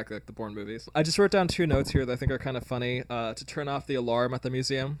again, exactly like the Bourne movies. I just wrote down 2 notes here that I think are kind of funny. To turn off the alarm at the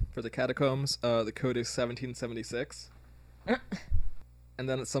museum for the catacombs, the code is 1776. And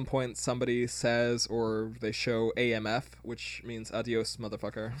then at some point somebody says, or they show AMF, which means adios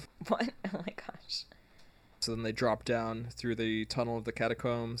motherfucker. What? Oh my gosh. So then they drop down through the tunnel of the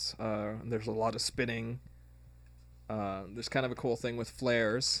catacombs. And there's a lot of spinning. There's kind of a cool thing with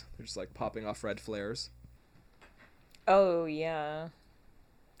flares. They're just like popping off red flares. Oh yeah.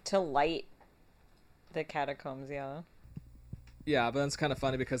 To light the catacombs, yeah. Yeah, but then it's kind of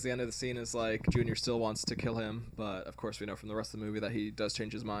funny because the end of the scene is like Junior still wants to kill him, but of course we know from the rest of the movie that he does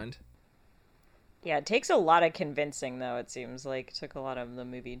change his mind. Yeah, it takes a lot of convincing though, it seems like. It took a lot of the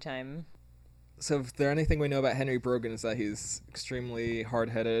movie time. So if there anything we know about Henry Brogan is that he's extremely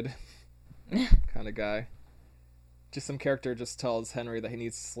hard-headed kind of guy. Just some character just tells Henry that he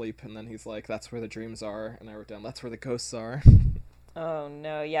needs sleep, and then he's like, that's where the dreams are, and I wrote down, that's where the ghosts are. Oh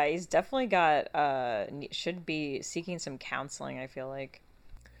no, yeah, he's definitely got should be seeking some counseling, I feel like.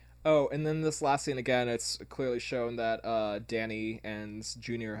 Oh, and then this last scene again, it's clearly shown that Danny and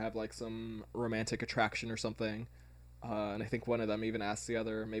Junior have like some romantic attraction or something. And I think one of them even asks the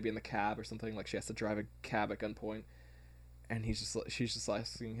other, maybe in the cab or something, like she has to drive a cab at gunpoint. And she's just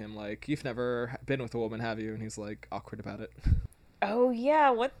asking him like, "You've never been with a woman, have you?" And he's like awkward about it. Oh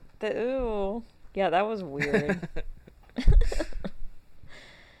yeah, what the ooh. Yeah, that was weird.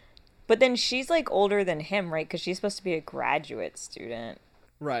 But then she's like older than him, right? Because she's supposed to be a graduate student.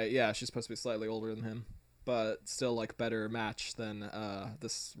 Right? Yeah, she's supposed to be slightly older than him, but still like better match than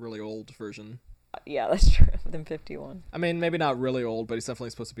this really old version. Yeah, that's true. Than 51. I mean, maybe not really old, but he's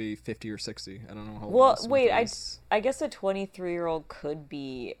definitely supposed to be 50 or 60. I don't know how old. Well, Will Smith wait, is. I guess a 23-year-old could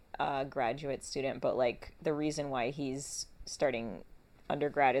be a graduate student, but like the reason why he's starting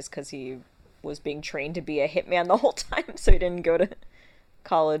undergrad is because he was being trained to be a hitman the whole time, so he didn't go to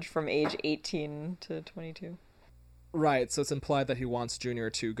college from age 18 to 22. Right, so it's implied that he wants Junior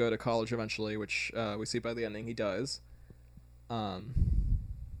to go to college eventually, which we see by the ending he does.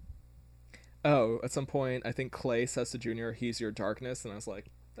 Oh, at some point, I think Clay says to Junior, "He's your darkness," and I was like,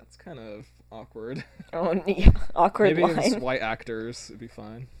 that's kind of awkward. Oh, yeah, awkward Maybe it's line. white actors, it'd be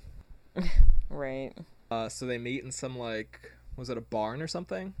fine. Right. So they meet in some, like, was it a barn or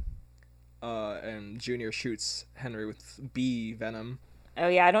something? And Junior shoots Henry with bee venom. Oh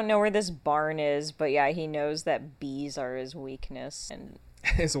yeah, I don't know where this barn is, but yeah, he knows that bees are his weakness, and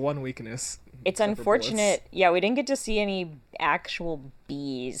His one weakness. it's except for bullets. unfortunate. Yeah, we didn't get to see any actual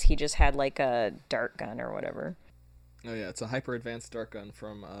bees. He just had like a dart gun or whatever. Oh yeah, it's a hyper advanced dart gun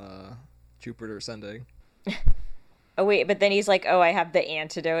from Jupiter Ascending. Oh wait, but then he's like, "Oh, I have the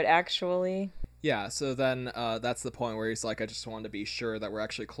antidote actually." Yeah, so then that's the point where he's like, I just wanted to be sure that we're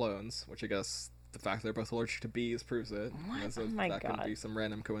actually clones, which I guess the fact they're both allergic to bees proves it. What? So Oh my that God. could be some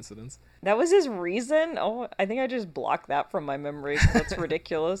random coincidence. That was his reason? Oh, I think I just blocked that from my memory 'cause that's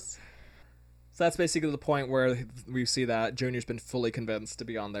ridiculous. So that's basically the point where we see that Junior's been fully convinced to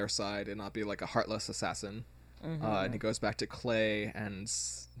be on their side and not be like a heartless assassin. And he goes back to Clay, and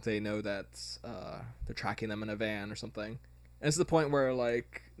they know that they're tracking them in a van or something. And it's the point where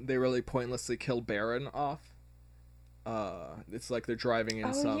like they really pointlessly kill Baron off. It's like they're driving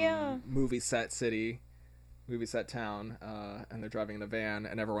in yeah. movie set town, and they're driving in a van,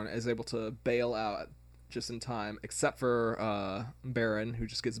 and everyone is able to bail out just in time, except for Baron, who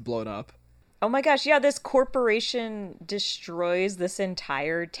just gets blown up. Oh my gosh, yeah, this corporation destroys this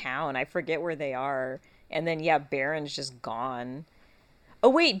entire town. I forget where they are. And then yeah, Baron's just gone. Oh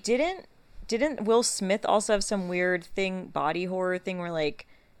wait, didn't Will Smith also have some weird thing, body horror thing where like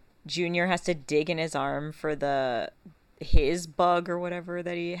Junior has to dig in his arm for the his bug or whatever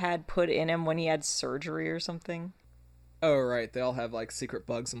that he had put in him when he had surgery or something. Oh, right. They all have like secret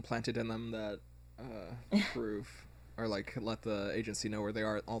bugs implanted in them that prove or like let the agency know where they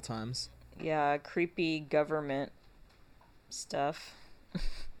are at all times. Yeah, creepy government stuff.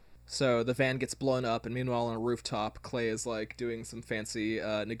 So the van gets blown up, and meanwhile on a rooftop, Clay is like doing some fancy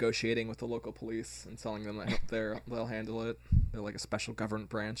negotiating with the local police and telling them that they'll handle it. They're like a special government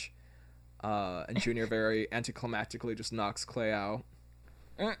branch. And Junior very anticlimactically just knocks Clay out.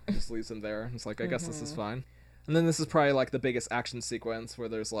 Just leaves him there. It's like, I guess this is fine. And then this is probably like the biggest action sequence where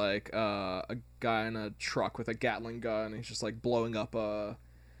there's like a guy in a truck with a Gatling gun, and he's just like blowing up a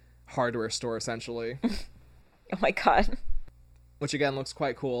hardware store essentially. Oh my god. Which again looks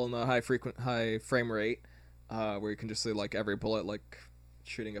quite cool in the high frame rate, where you can just see like every bullet like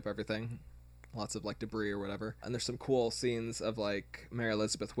shooting up everything, lots of like debris or whatever. And there's some cool scenes of like Mary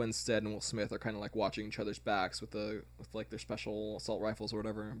Elizabeth Winstead and Will Smith are kind of like watching each other's backs with like their special assault rifles or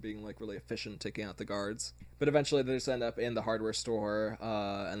whatever, being like really efficient taking out the guards. But eventually they just end up in the hardware store,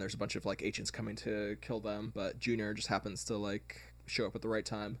 and there's a bunch of like agents coming to kill them, but Junior just happens to like show up at the right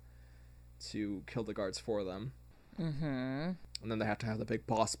time to kill the guards for them. And then they have to have the big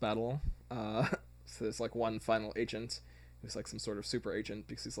boss battle. So there's like one final agent who's like some sort of super agent,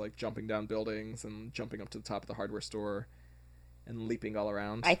 because he's like jumping down buildings and jumping up to the top of the hardware store and leaping all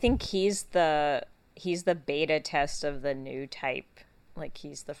around. I think he's the beta test of the new type. Like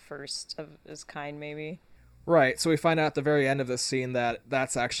he's the first of his kind, maybe. Right, so we find out at the very end of this scene that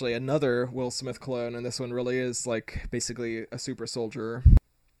that's actually another Will Smith clone, and this one really is like basically a super soldier.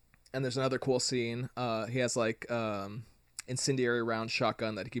 And there's another cool scene. He has like incendiary round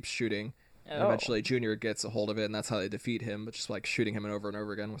shotgun that he keeps shooting. And eventually Junior gets a hold of it, and that's how they defeat him, but just like shooting him over and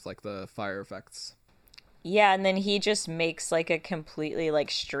over again with like the fire effects. Yeah, and then he just makes like a completely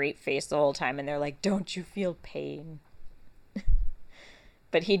like straight face the whole time, and they're like, "Don't you feel pain?"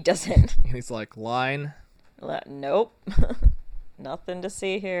 But he doesn't. And he's like, line? Nope. Nothing to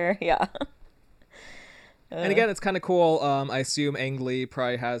see here. Yeah. And again, it's kind of cool. I assume Ang Lee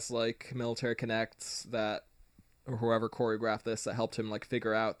probably has like military connects that, or whoever choreographed this, that helped him like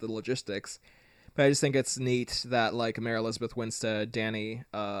figure out the logistics. But I just think it's neat that like Mary Elizabeth Winstead, Danny,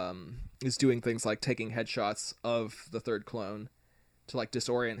 is doing things like taking headshots of the third clone to like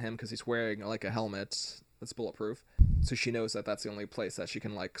disorient him, because he's wearing like a helmet that's bulletproof. So she knows that that's the only place that she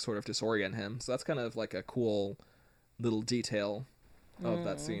can like sort of disorient him. So that's kind of like a cool little detail of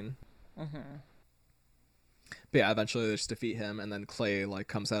that scene. But yeah, eventually they just defeat him, and then Clay like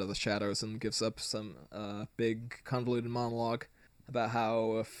comes out of the shadows and gives up some big convoluted monologue about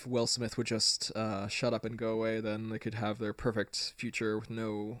how if Will Smith would just shut up and go away, then they could have their perfect future with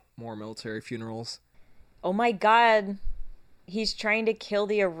no more military funerals. Oh my god. He's trying to kill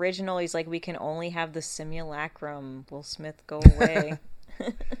the original. He's like, we can only have the simulacrum. Will Smith, go away.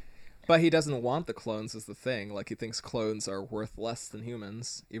 But he doesn't want the clones is the thing. Like, he thinks clones are worth less than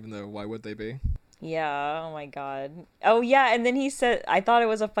humans, even though why would they be? Yeah, oh my god. Oh yeah, and then he said, I thought it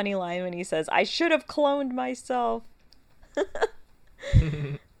was a funny line when he says, I should have cloned myself.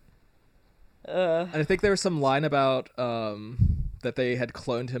 And I think there was some line about that they had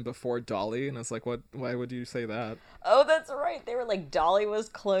cloned him before Dolly, and I was like, what? Why would you say that? Oh, that's right. They were like, Dolly was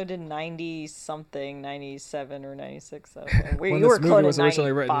cloned in 90-something, 97 or 96. I don't know. When you were this movie cloned was in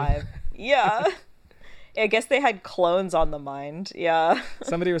originally 95. written. Yeah. I guess they had clones on the mind. Yeah.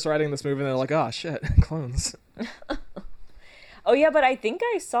 Somebody was writing this movie and they're like, oh shit, clones. Oh yeah, but I think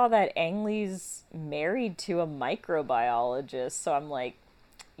I saw that Ang Lee's married to a microbiologist, so I'm like,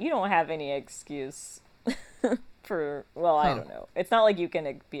 you don't have any excuse for, well, I don't know. It's not like you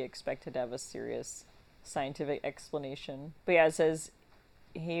can be expected to have a serious scientific explanation. But yeah, it says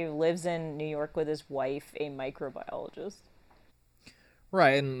he lives in New York with his wife, a microbiologist.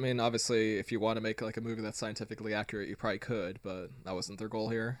 Right, and I mean, obviously, if you want to make like a movie that's scientifically accurate, you probably could, but that wasn't their goal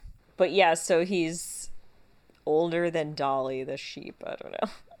here. But yeah, so he's older than Dolly the sheep. I don't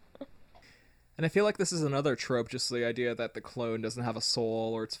know. And I feel like this is another trope, just the idea that the clone doesn't have a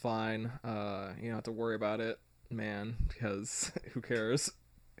soul, or it's fine. You don't have to worry about it, man, because who cares?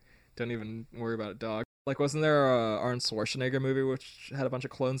 Don't even worry about it, dog. Like, wasn't there a Arnold Schwarzenegger movie which had a bunch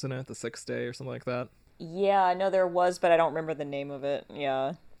of clones in it, The Sixth Day or something like that? Yeah, I know there was, but I don't remember the name of it.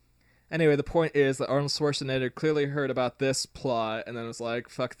 Yeah. Anyway, the point is that Arnold Schwarzenegger clearly heard about this plot and then was like,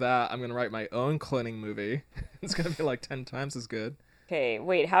 fuck that, I'm going to write my own cloning movie. It's going to be like 10 times as good. Okay,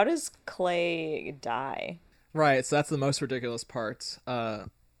 wait, how does Clay die? Right, so that's the most ridiculous part.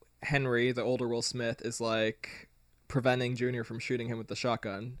 Henry, the older Will Smith, is like preventing Junior from shooting him with the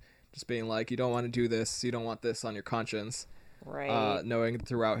shotgun. Just being like, you don't want to do this, you don't want this on your conscience. Right. Knowing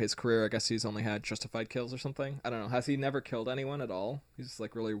throughout his career, I guess he's only had justified kills or something. I don't know. Has he never killed anyone at all? He's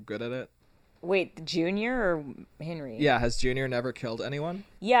like really good at it. Wait, the Junior or Henry? Yeah, has Junior never killed anyone?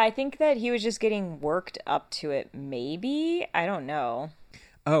 Yeah, I think that he was just getting worked up to it, maybe? I don't know.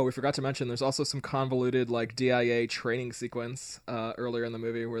 Oh, we forgot to mention there's also some convoluted like DIA training sequence earlier in the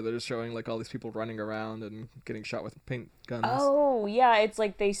movie where they're just showing like all these people running around and getting shot with paint guns. Oh, yeah, it's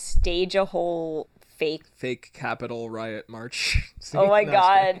like they stage a whole Fake Capitol riot march scene. Oh my No, I'm just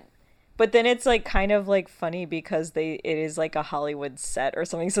kidding. God. But then it's like kind of like funny because it is like a Hollywood set or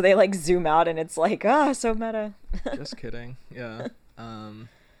something, so they like zoom out and it's like, so meta. Just kidding. Yeah.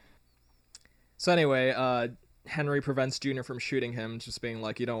 So anyway, Henry prevents Junior from shooting him, just being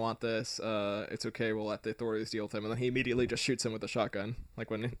like, "You don't want this. It's okay. We'll let the authorities deal with him." And then he immediately just shoots him with a shotgun,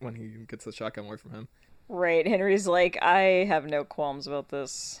 like when he gets the shotgun away from him. Right. Henry's like, I have no qualms about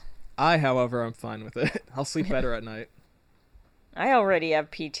this. I, however, am fine with it. I'll sleep better at night. I already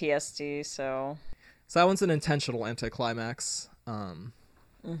have PTSD, so. So that one's an intentional anticlimax. So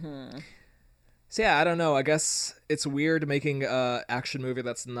yeah, I don't know. I guess it's weird making a action movie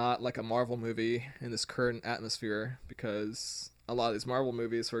that's not like a Marvel movie in this current atmosphere, because a lot of these Marvel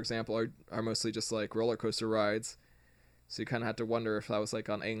movies, for example, are mostly just like roller coaster rides. So you kind of have to wonder if that was like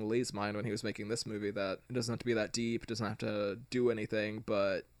on Ang Lee's mind when he was making this movie, that it doesn't have to be that deep, it doesn't have to do anything,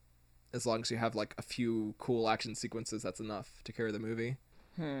 but as long as you have like a few cool action sequences, that's enough to carry the movie.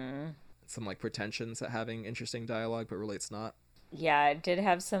 Some like pretensions at having interesting dialogue, but really it's not. Yeah, it did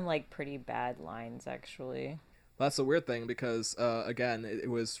have some like pretty bad lines actually. Well, that's a weird thing because again, it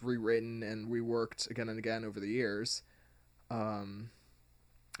was rewritten and reworked again and again over the years.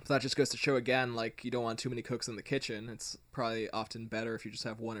 So that just goes to show again, like, you don't want too many cooks in the kitchen. It's probably often better if you just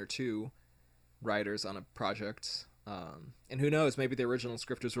have one or two writers on a project. And who knows, maybe the original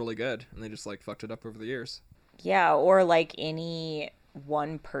script was really good and they just like fucked it up over the years. Yeah, or like any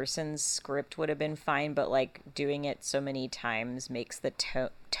one person's script would have been fine, but like doing it so many times makes the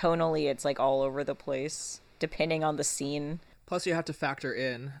tonally it's like all over the place depending on the scene. Plus, you have to factor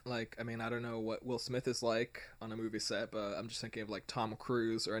in, like, I mean, I don't know what Will Smith is like on a movie set, but I'm just thinking of, like, Tom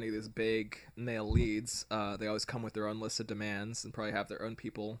Cruise or any of these big male leads. They always come with their own list of demands and probably have their own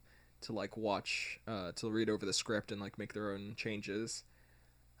people to, like, watch, to read over the script and, like, make their own changes.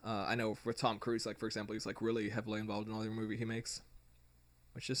 I know with Tom Cruise, like, for example, he's, like, really heavily involved in all the movie he makes.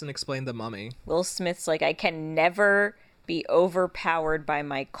 Which doesn't explain The Mummy. Will Smith's like, I can never be overpowered by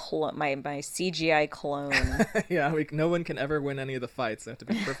my my CGI clone. Yeah, no one can ever win any of the fights. They have to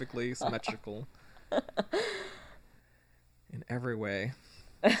be perfectly symmetrical in every way.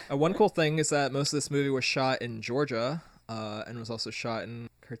 One cool thing is that most of this movie was shot in Georgia, and was also shot in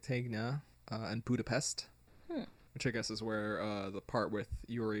Cartagena and Budapest, which I guess is where the part with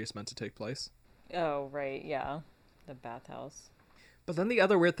Yuri is meant to take place. Oh, right, yeah. The bathhouse. But then the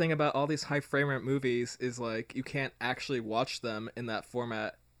other weird thing about all these high frame rate movies is, like, you can't actually watch them in that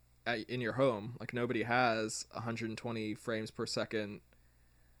format in your home. Like, nobody has 120 frames per second,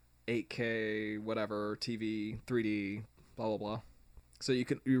 8K, whatever, TV, 3D, blah, blah, blah. So you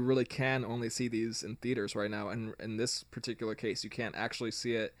really can only see these in theaters right now. And in this particular case, you can't actually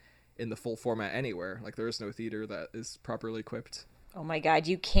see it in the full format anywhere. Like, there is no theater that is properly equipped. Oh my God,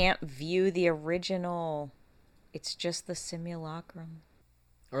 you can't view the original. It's just the simulacrum.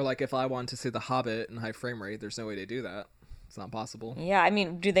 Or, like, if I wanted to see The Hobbit in high frame rate, there's no way to do that. It's not possible. Yeah, I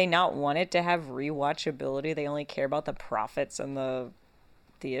mean, do they not want it to have rewatchability? They only care about the profits and the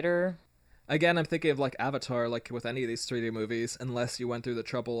theater? Again, I'm thinking of, like, Avatar, like, with any of these 3D movies, unless you went through the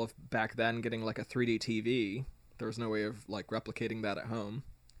trouble of, back then, getting, like, a 3D TV, there was no way of, like, replicating that at home.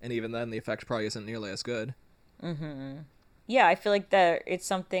 And even then, the effect probably isn't nearly as good. Yeah, I feel like that it's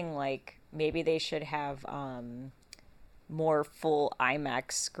something like maybe they should have more full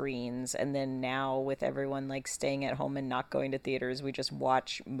IMAX screens, and then now with everyone like staying at home and not going to theaters, we just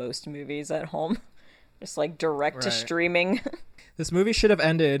watch most movies at home, just like direct to Right. streaming. This movie should have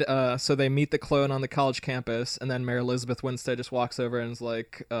ended, so they meet the clone on the college campus, and then Mary Elizabeth Winstead just walks over and is,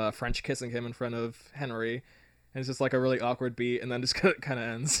 like, French kissing him in front of Henry. And it's just, like, a really awkward beat, and then just kind of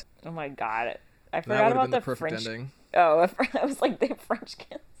ends. Oh my God, I That forgot would have about been the the perfect French. ending. Oh, I was like the French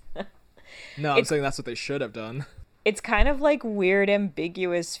kiss. No, I'm saying that's what they should have done. It's kind of like weird,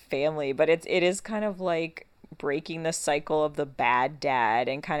 ambiguous family, but it is kind of like breaking the cycle of the bad dad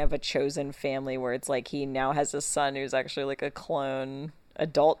and kind of a chosen family where it's like he now has a son who's actually like a clone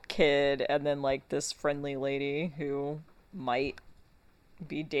adult kid, and then like this friendly lady who might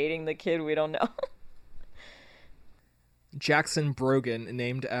be dating the kid, we don't know. Jackson Brogan,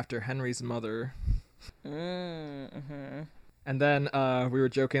 named after Henry's mother. Mm-hmm. And then we were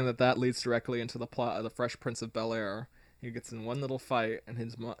joking that leads directly into the plot of The Fresh Prince of Bel-Air. He gets in one little fight, and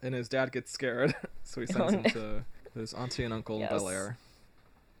his dad gets scared, so he Oh, sends him no. to his auntie and uncle in Bel Yes. Air.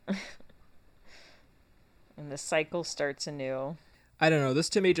 And the cycle starts anew. I don't know. This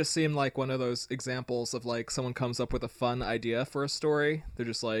to me just seemed like one of those examples of like someone comes up with a fun idea for a story. They're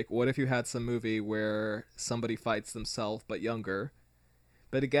just like, what if you had some movie where somebody fights themselves but younger?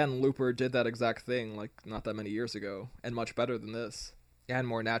 But again, Looper did that exact thing like not that many years ago, and much better than this, and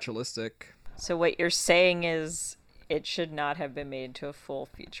more naturalistic. So what you're saying is it should not have been made into a full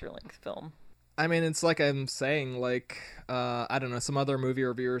feature-length film. I mean, it's like I'm saying, like, I don't know, some other movie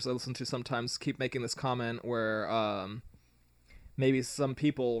reviewers I listen to sometimes keep making this comment where maybe some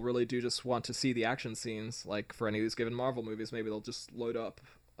people really do just want to see the action scenes. Like, for any of these given Marvel movies, maybe they'll just load up,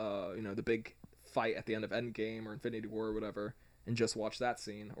 the big fight at the end of Endgame or Infinity War or whatever, and just watch that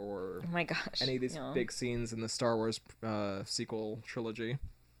scene, or Oh my gosh. any of these Yeah. big scenes in the Star Wars sequel trilogy.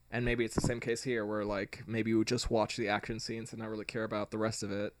 And maybe it's the same case here, where, like, maybe you would just watch the action scenes and not really care about the rest of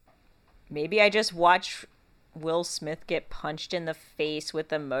it. Maybe I just watch Will Smith get punched in the face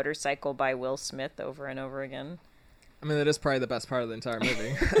with a motorcycle by Will Smith over and over again. I mean, that is probably the best part of the entire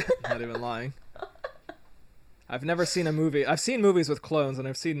movie. Not even lying. I've never seen a movie. I've seen movies with clones, and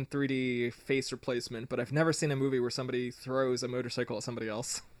I've seen 3D face replacement, but I've never seen a movie where somebody throws a motorcycle at somebody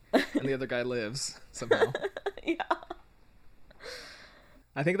else, and the other guy lives somehow. Yeah.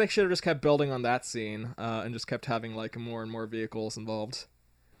 I think they should have just kept building on that scene, and just kept having like more and more vehicles involved.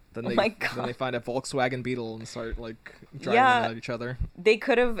 Then Oh my God. then they find a Volkswagen Beetle and start like driving Yeah. them at each other. They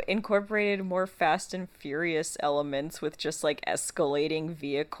could have incorporated more Fast and Furious elements with just like escalating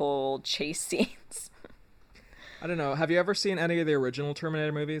vehicle chase scenes. I don't know. Have you ever seen any of the original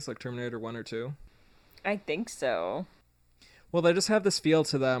Terminator movies, like Terminator 1 or 2? I think so. Well, they just have this feel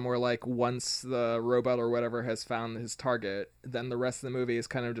to them where, like, once the robot or whatever has found his target, then the rest of the movie is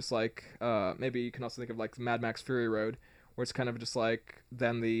kind of just like, maybe you can also think of, like, Mad Max Fury Road, where it's kind of just like,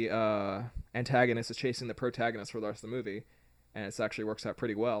 then the antagonist is chasing the protagonist for the rest of the movie, and it actually works out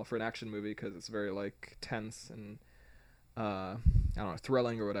pretty well for an action movie, because it's very, like, tense and, I don't know,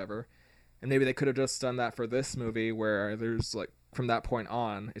 thrilling or whatever. And maybe they could have just done that for this movie, where there's, like, from that point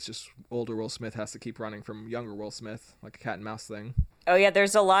on, it's just older Will Smith has to keep running from younger Will Smith, like a cat and mouse thing. Oh yeah,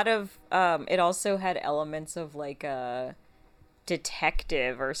 there's a lot of it also had elements of like a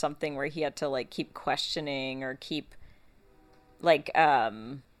detective or something where he had to like keep questioning or keep like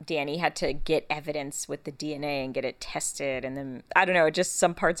Danny had to get evidence with the DNA and get it tested, and then I don't know, just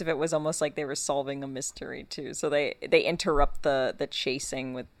some parts of it was almost like they were solving a mystery too. So they interrupt the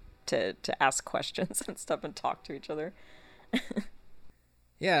chasing with to ask questions and stuff and talk to each other.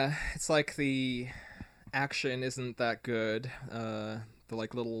 Yeah, it's like the action isn't that good. The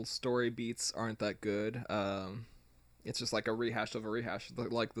like little story beats aren't that good. It's just like a rehash of a rehash.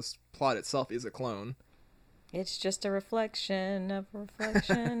 Like this plot itself is a clone. It's just a reflection of a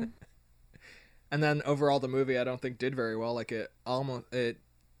reflection. And then overall, the movie I don't think did very well. Like it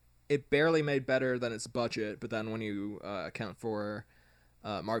barely made better than its budget. But then when you account for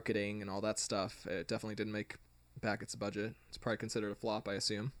marketing and all that stuff, it definitely didn't make back its budget. It's probably considered a flop, I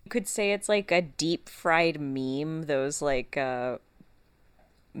assume. You could say it's like a deep fried meme, those like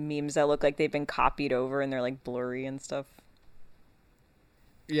memes that look like they've been copied over and they're like blurry and stuff.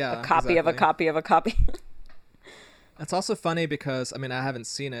 Yeah, A copy of a exactly. copy of a copy. It's also funny because, I mean, I haven't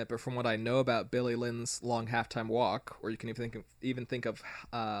seen it, but from what I know about Billy Lynn's Long Halftime Walk, or you can even think of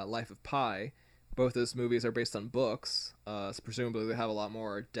Life of Pi, both those movies are based on books, so presumably they have a lot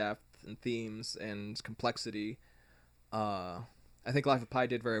more depth and themes and complexity. I think Life of Pi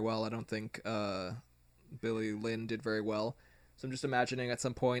did very well. I don't think Billy Lynn did very well. So I'm just imagining at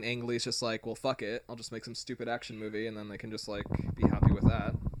some point Ang Lee's just like, well, fuck it, I'll just make some stupid action movie, and then they can just like be happy with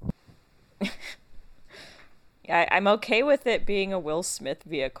that. I'm okay with it being a Will Smith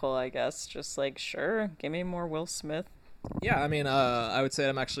vehicle, I guess. Just like, sure, give me more Will Smith. Yeah, I mean, I would say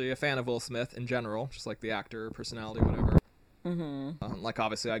I'm actually a fan of Will Smith in general, just like the actor, personality, whatever. Mm-hmm. Like,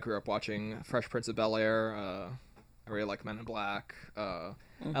 obviously, I grew up watching Fresh Prince of Bel-Air. I really like Men in Black. I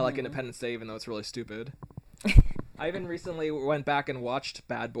like Independence Day, even though it's really stupid. I even recently went back and watched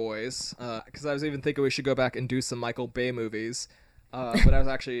Bad Boys, because I was even thinking we should go back and do some Michael Bay movies. But I was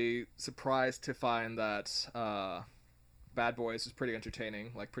actually surprised to find that Bad Boys is pretty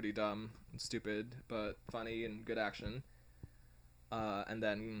entertaining, like pretty dumb and stupid, but funny and good action. And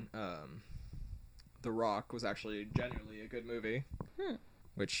then The Rock was actually genuinely a good movie,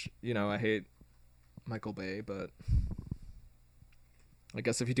 which, you know, I hate Michael Bay, but I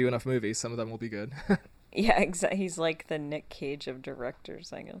guess if you do enough movies, some of them will be good. Yeah, exactly. He's like the Nick Cage of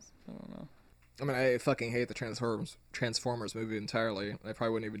directors, I guess. I don't know. I mean, I fucking hate the Transformers movie entirely. I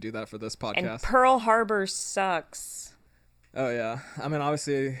probably wouldn't even do that for this And podcast. Pearl Harbor sucks. Oh yeah. I mean,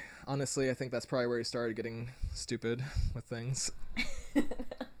 obviously, honestly, I think that's probably where he started getting stupid with things.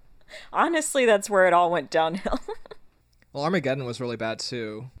 Honestly, that's where it all went downhill. Well, Armageddon was really bad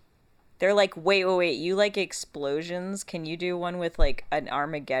too. They're like, wait, wait, wait, you like explosions? Can you do one with like an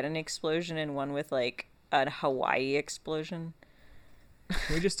Armageddon explosion and one with like a Hawaii explosion?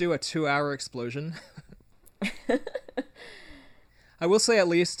 Can we just do a 2-hour explosion? I will say, at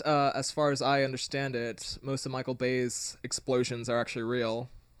least as far as I understand it, most of Michael Bay's explosions are actually real.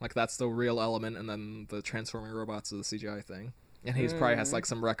 Like, that's the real element, and then the transforming robots is the CGI thing. And he probably has like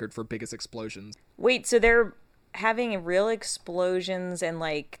some record for biggest explosions. Wait, so they're having real explosions and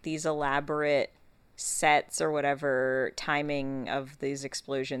like these elaborate sets or whatever timing of these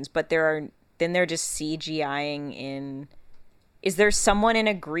explosions, but they're just CGIing in. Is there someone in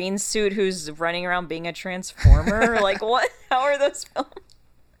a green suit who's running around being a transformer? Like, what? How are those filmed?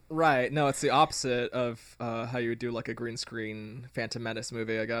 Right. No, it's the opposite of how you would do like a green screen Phantom Menace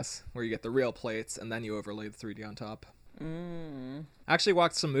movie, I guess, where you get the real plates and then you overlay the 3D on top. I actually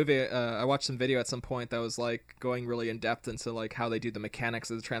watched some movie. I watched some video at some point that was like going really in depth into like how they do the mechanics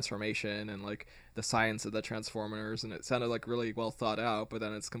of the transformation and like the science of the transformers, and it sounded like really well thought out. But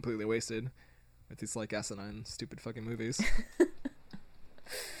then it's completely wasted with these like asinine, stupid fucking movies.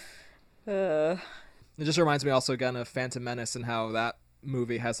 Uh, It just reminds me also again of Phantom Menace and how that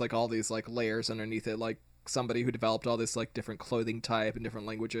movie has like all these like layers underneath it, like somebody who developed all this like different clothing type and different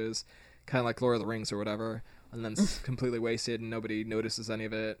languages, kind of like Lord of the Rings or whatever, and then it's completely wasted and nobody notices any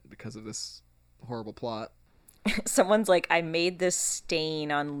of it because of this horrible plot. Someone's like, I made this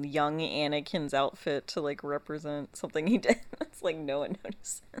stain on young Anakin's outfit to like represent something he did. It's like no one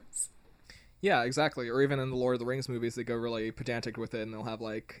notices. Yeah, exactly. Or even in the Lord of the Rings movies, they go really pedantic with it, and they'll have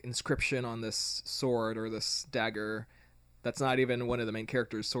like inscription on this sword or this dagger that's not even one of the main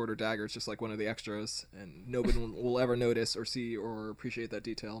characters' sword or dagger. It's just like one of the extras, and nobody will ever notice or see or appreciate that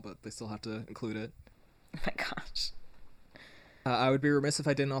detail, but they still have to include it. Oh my gosh. I would be remiss if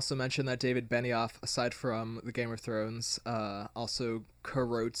I didn't also mention that David Benioff, aside from the Game of Thrones, also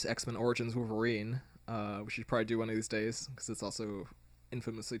co-wrote X-Men Origins Wolverine, which you should probably do one of these days because it's also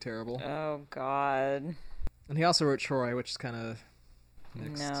infamously terrible. Oh god. And he also wrote Troy, which is kind of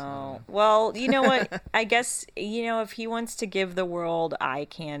mixed. No. Well, you know what? I guess, you know, if he wants to give the world eye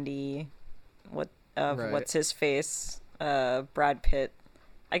candy, Right. what's his face? Brad Pitt.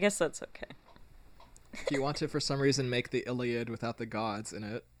 I guess that's okay. If you want to, for some reason, make the Iliad without the gods in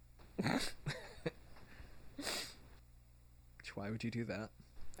it. Why would you do that?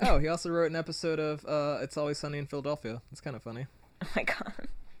 Oh, he also wrote an episode of It's Always Sunny in Philadelphia. It's kind of funny. Oh my god.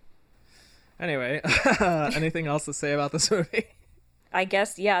 Anyway, anything else to say about this movie? I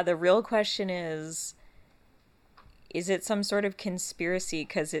guess, yeah, the real question is it some sort of conspiracy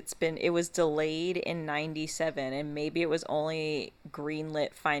because it was delayed in 97 and maybe it was only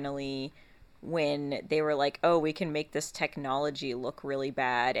greenlit finally when they were like, oh, we can make this technology look really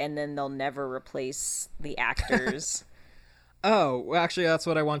bad and then they'll never replace the actors. Oh, well, actually, that's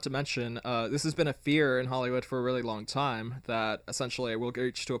what I want to mention. This has been a fear in Hollywood for a really long time, that essentially we'll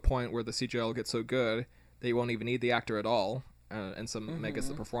reach to a point where the CGI will get so good that you won't even need the actor at all, and some make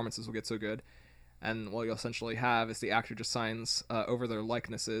the performances will get so good. And what you'll essentially have is the actor just signs over their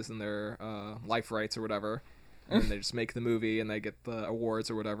likenesses and their life rights or whatever, and they just make the movie and they get the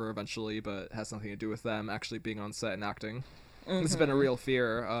awards or whatever eventually, but it has nothing to do with them actually being on set and acting. This has been a real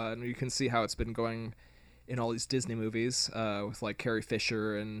fear, and you can see how it's been going in all these Disney movies with like Carrie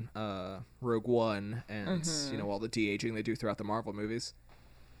Fisher and Rogue One and you know all the de-aging they do throughout the Marvel movies.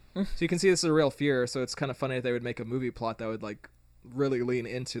 So you can see this is a real fear, so it's kind of funny that they would make a movie plot that would like really lean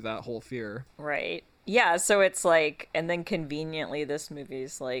into that whole fear. Right. Yeah, so it's like, and then conveniently this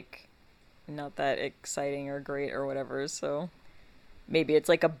movie's like not that exciting or great or whatever, so maybe it's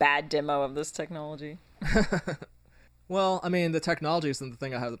like a bad demo of this technology. Well, I mean, the technology isn't the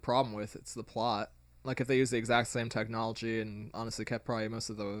thing I have the problem with, it's the plot. Like, if they use the exact same technology and honestly kept probably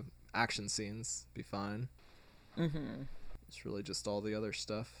most of the action scenes, be fine. It's really just all the other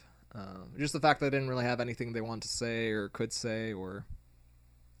stuff. Just the fact that they didn't really have anything they wanted to say or could say or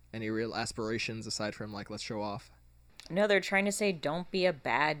any real aspirations aside from, like, let's show off. No, they're trying to say, don't be a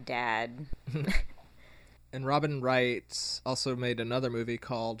bad dad. And Robin Wright also made another movie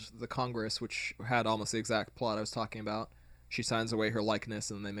called The Congress, which had almost the exact plot I was talking about. She signs away her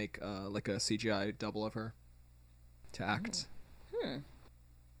likeness and they make like a CGI double of her to act. And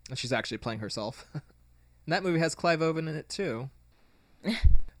she's actually playing herself. And that movie has Clive Owen in it too.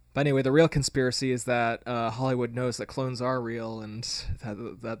 But anyway, the real conspiracy is that Hollywood knows that clones are real and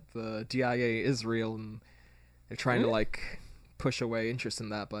that the DIA is real, and they're trying to like push away interest in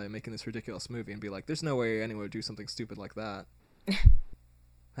that by making this ridiculous movie and be like, there's no way anyone would do something stupid like that.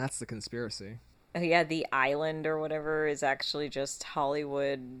 That's the conspiracy. Oh yeah, the island or whatever is actually just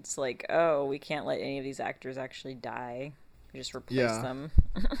Hollywood's like, oh, we can't let any of these actors actually die. We just replace them.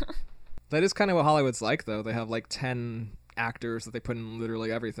 That is kind of what Hollywood's like, though. They have like 10 actors that they put in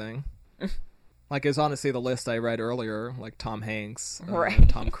literally everything. Like, it's honestly the list I read earlier, like Tom Hanks, right.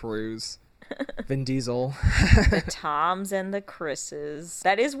 Tom Cruise, Vin Diesel. The Toms and the Chris's.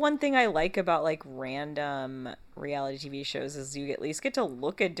 That is one thing I like about like random reality TV shows is you at least get to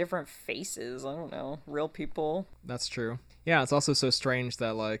look at different faces. I don't know, real people. That's true. Yeah, it's also so strange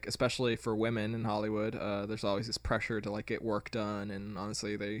that, like, especially for women in Hollywood, there's always this pressure to, like, get work done, and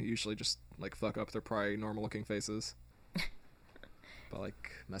honestly, they usually just, like, fuck up their probably normal-looking faces. But,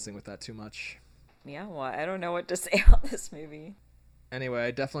 like, messing with that too much. Yeah, well, I don't know what to say about this movie. Anyway,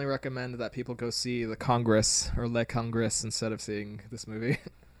 I definitely recommend that people go see The Congress, or Le Congrès, instead of seeing this movie.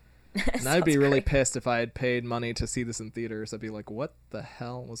 And I'd be really pissed if I had paid money to see this in theaters. I'd be like, what the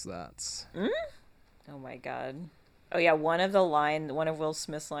hell was that? Oh, my God. Oh yeah, one of Will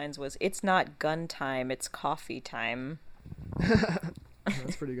Smith's lines was, "It's not gun time, it's coffee time."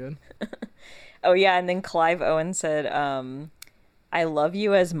 That's pretty good. Oh yeah, and then Clive Owen said, "I love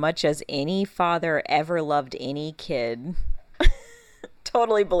you as much as any father ever loved any kid."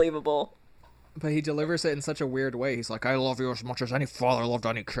 Totally believable. But he delivers it in such a weird way. He's like, "I love you as much as any father loved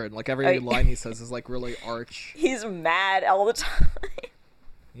any kid." Like, every line he says is like really arch. He's mad all the time.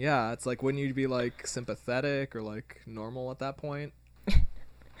 Yeah, it's like, wouldn't you be like sympathetic or like normal at that point?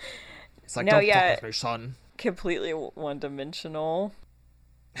 It's like, don't fuck with me, son. Completely one-dimensional.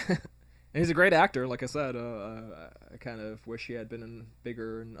 And he's a great actor, like I said. I kind of wish he had been in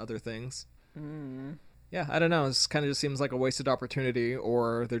bigger and other things. Yeah, I don't know. It kind of just seems like a wasted opportunity,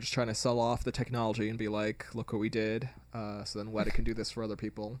 or they're just trying to sell off the technology and be like, look what we did, so then Weta can do this for other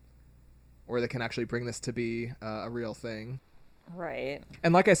people. Or they can actually bring this to be a real thing. Right.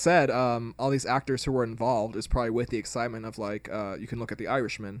 And like I said, all these actors who were involved is probably with the excitement of, like, you can look at The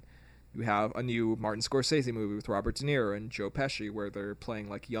Irishman. You have a new Martin Scorsese movie with Robert De Niro and Joe Pesci where they're playing,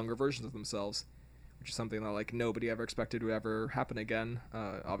 like, younger versions of themselves, which is something that, like, nobody ever expected would ever happen again.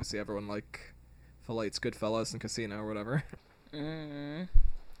 Obviously, everyone, like, fillets Goodfellas and Casino or whatever.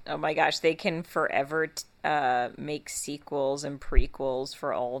 Oh my gosh, they can forever make sequels and prequels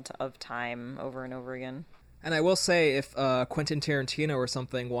for all of time over and over again. And I will say, if Quentin Tarantino or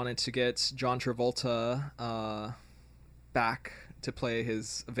something wanted to get John Travolta back to play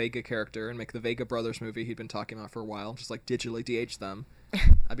his Vega character and make the Vega Brothers movie he'd been talking about for a while, just like digitally de-age them,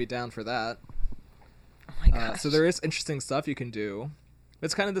 I'd be down for that. Oh my gosh. So there is interesting stuff you can do.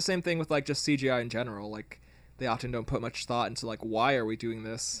 It's kind of the same thing with, like, just CGI in general. Like, they often don't put much thought into, like, why are we doing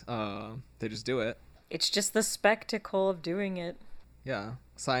this? They just do it. It's just the spectacle of doing it. Yeah.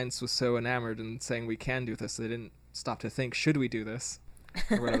 Science was so enamored in saying we can do this, they didn't stop to think, should we do this?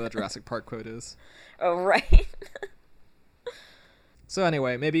 Or whatever that Jurassic Park quote is. Oh, right. So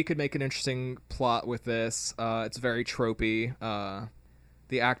anyway, maybe you could make an interesting plot with this. It's very tropey.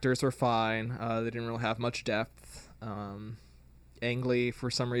 The actors were fine. They didn't really have much depth. Ang Lee,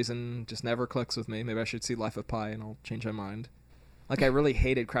 for some reason, just never clicks with me. Maybe I should see Life of Pi and I'll change my mind. Like, I really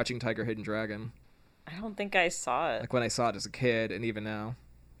hated Crouching Tiger, Hidden Dragon. I don't think I saw it. Like, when I saw it as a kid, and even now.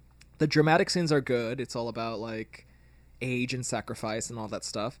 The dramatic scenes are good. It's all about, like, age and sacrifice and all that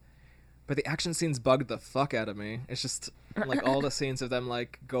stuff. But the action scenes bugged the fuck out of me. It's just, like, all the scenes of them,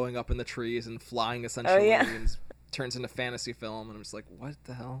 like, going up in the trees and flying, essentially, and turns into fantasy film, and I'm just like, what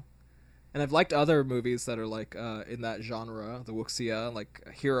the hell? And I've liked other movies that are, like, in that genre. The Wuxia, like,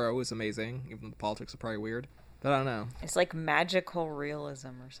 Hero is amazing, even though the politics are probably weird. But I don't know. It's like magical realism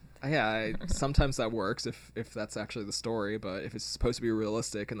or something. Yeah, sometimes that works if that's actually the story, but if it's supposed to be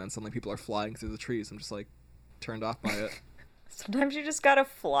realistic and then suddenly people are flying through the trees, I'm just, like, turned off by it. Sometimes you just gotta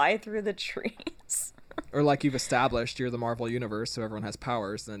fly through the trees. Or, like, you've established you're the Marvel Universe, so everyone has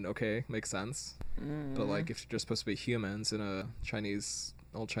powers, then okay, makes sense. But, like, if you're just supposed to be humans in a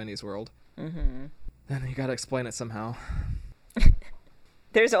old Chinese world, then you gotta explain it somehow.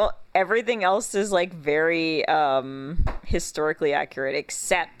 Everything else is, like, very historically accurate,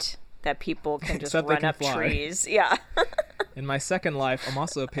 except that people can just run up trees. Yeah. In my second life, I'm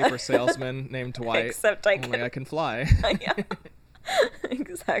also a paper salesman named Dwight. Except I can fly. Yeah.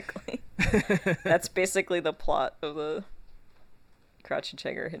 Exactly. That's basically the plot of the Crouching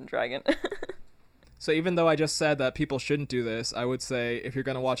Tiger, Hidden Dragon. So even though I just said that people shouldn't do this, I would say if you're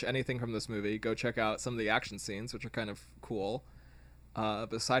going to watch anything from this movie, go check out some of the action scenes, which are kind of cool.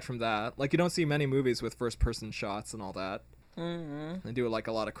 But aside from that, like, you don't see many movies with first-person shots and all that. They do, like,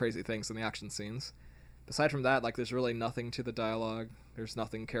 a lot of crazy things in the action scenes. aside from that, like, there's really nothing to the dialogue. There's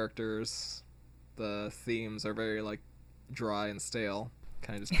nothing characters. The themes are very, like, dry and stale.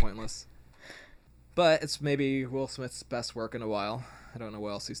 Kind of just pointless. But it's maybe Will Smith's best work in a while. I don't know what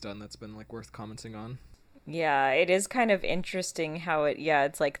else he's done that's been, like, worth commenting on. Yeah, it is kind of interesting how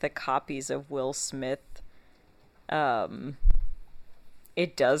it's like the copies of Will Smith.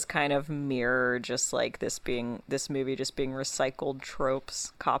 It does kind of mirror just like this movie just being recycled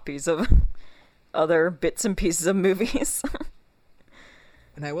tropes, copies of other bits and pieces of movies.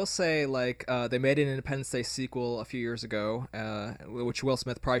 And I will say, like, they made an Independence Day sequel a few years ago, which Will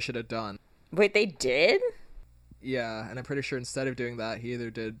Smith probably should have done. Wait, they did? Yeah, and I'm pretty sure instead of doing that, he either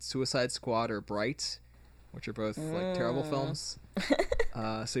did Suicide Squad or Bright, which are both, like, terrible films.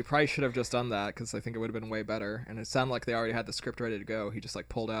 So he probably should have just done that, because I think it would have been way better. And it sounded like they already had the script ready to go. He just, like,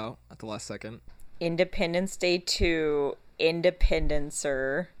 pulled out at the last second. Independence Day 2,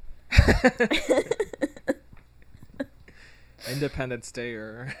 Independencer. Independence Day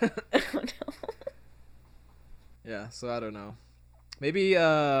or... Oh, no. Yeah, so I don't know. Maybe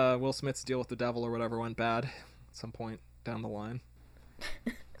Will Smith's deal with the devil or whatever went bad at some point down the line.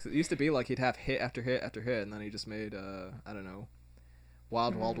 Cause it used to be like he'd have hit after hit after hit, and then he just made, I don't know,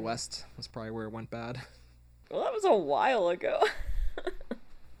 Wild Wild West was probably where it went bad. Well, that was a while ago.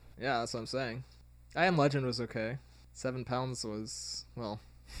 Yeah, that's what I'm saying. I Am Legend was okay. 7 Pounds was, well,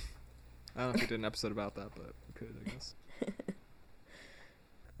 I don't know if we did an episode about that, but we could, I guess.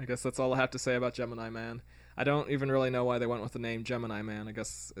 I guess that's all I have to say about Gemini Man. I don't even really know why they went with the name Gemini Man, I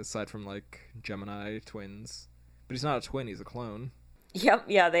guess, aside from, like, Gemini twins. But he's not a twin, he's a clone. Yep,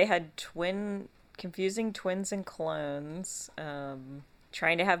 yeah, they had confusing twins and clones,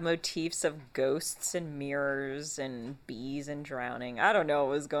 trying to have motifs of ghosts and mirrors and bees and drowning. I don't know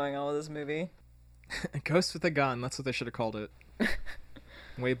what was going on with this movie. Ghost with a Gun, that's what they should have called it.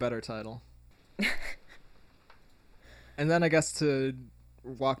 Way better title. And then I guess to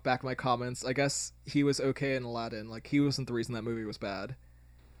walk back my comments, I guess he was okay in Aladdin. Like, he wasn't the reason that movie was bad.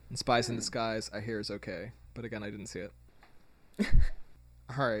 And Spies in Disguise, I hear, is okay. But again, I didn't see it.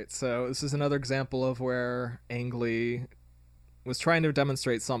 Alright, so this is another example of where Ang Lee was trying to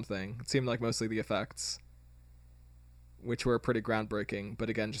demonstrate something. It seemed like mostly the effects, which were pretty groundbreaking, but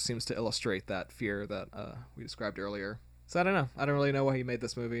again, just seems to illustrate that fear that we described earlier. So I don't know. I don't really know why he made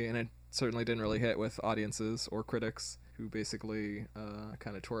this movie, and it certainly didn't really hit with audiences or critics, who basically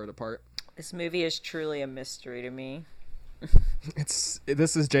kind of tore it apart. This movie is truly a mystery to me.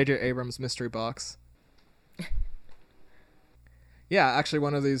 This is J.J. Abrams' mystery box. Yeah, actually,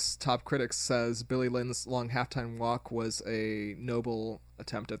 one of these top critics says Billy Lynn's Long Halftime Walk was a noble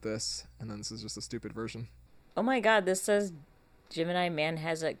attempt at this, and then this is just a stupid version. Oh my god, this says Gemini Man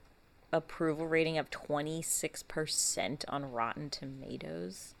has a approval rating of 26% on Rotten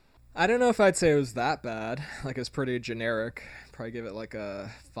Tomatoes. I don't know if I'd say it was that bad. Like, it's pretty generic. Probably give it like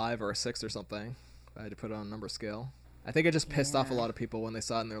a 5 or a 6 or something, if I had to put it on a number scale. I think it just pissed off a lot of people when they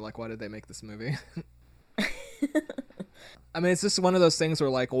saw it, and they're like, why did they make this movie? I mean, it's just one of those things where,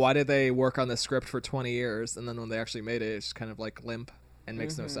 like, why did they work on this script for 20 years, and then when they actually made it, it's just kind of, like, limp and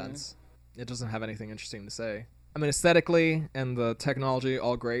makes no sense. It doesn't have anything interesting to say. I mean, aesthetically and the technology,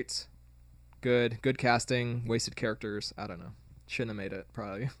 all great. Good casting, wasted characters. I don't know. Shouldn't have made it,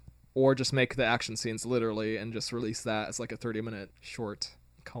 probably. Or just make the action scenes literally and just release that as, like, a 30-minute short.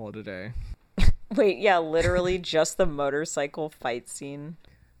 Call it a day. Wait, yeah, literally just the motorcycle fight scene.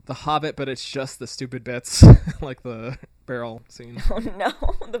 The Hobbit, but it's just the stupid bits, like the barrel scene. Oh no,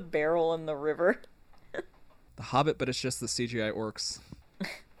 the barrel in the river. The Hobbit, but it's just the CGI orcs.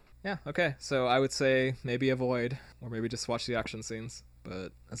 Yeah, okay. So I would say maybe avoid, or maybe just watch the action scenes.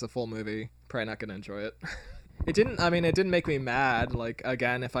 But as a full movie, probably not going to enjoy it. It didn't make me mad. Like,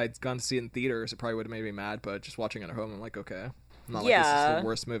 again, if I'd gone to see it in theaters, it probably would have made me mad. But just watching it at home, I'm like, okay. I'm not like this is the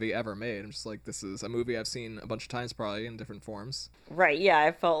worst movie ever made. I'm just like, this is a movie I've seen a bunch of times probably in different forms. Right, yeah,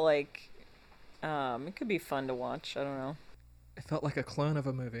 I felt like it could be fun to watch. I don't know. It felt like a clone of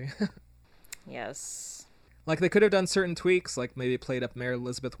a movie. Yes. Like, they could have done certain tweaks, like maybe played up Mary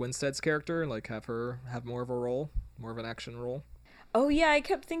Elizabeth Winstead's character, like have her have more of a role, more of an action role. Oh yeah, I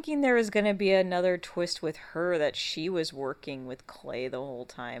kept thinking there was going to be another twist with her, that she was working with Clay the whole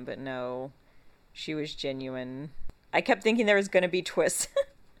time, but no, she was genuine. I kept thinking there was going to be twists.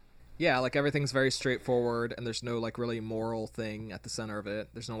 Yeah, like everything's very straightforward, and there's no like really moral thing at the center of it.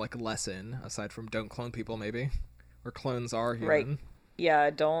 There's no like lesson aside from don't clone people, maybe, or clones are human. Right.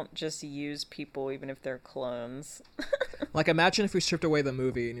 Yeah, don't just use people even if they're clones. Like, imagine if we stripped away the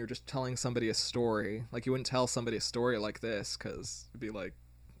movie and you're just telling somebody a story. Like, you wouldn't tell somebody a story like this, because it'd be like,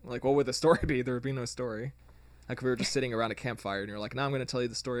 what would the story be? There would be no story. Like, if we were just sitting around a campfire and you're like, now I'm going to tell you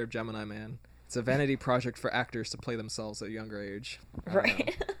the story of Gemini Man. It's a vanity project for actors to play themselves at a younger age. I don't know.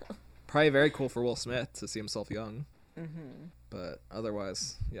 Right. Probably very cool for Will Smith to see himself young. Mm-hmm. But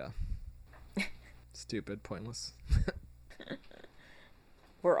otherwise, yeah. Stupid, pointless.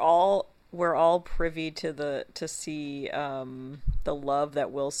 We're all privy to see the love that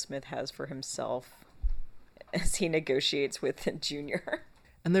Will Smith has for himself as he negotiates with Junior.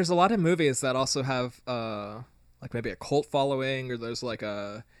 And there's a lot of movies that also have like maybe a cult following, or there's like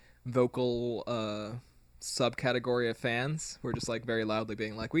a vocal subcategory of fans who are just like very loudly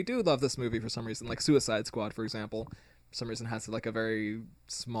being like, we do love this movie for some reason. Like Suicide Squad, for example, for some reason has like a very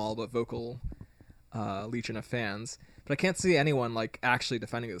small but vocal legion of fans. But I can't see anyone like actually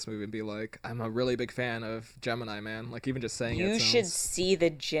defending this movie and be like, I'm a really big fan of Gemini Man. Like even just saying You it should sounds... see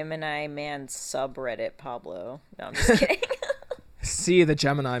the Gemini Man subreddit, Pablo. No, I'm just kidding. See the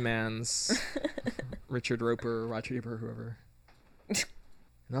Gemini Man's Richard Roper, Roger Ebert, whoever.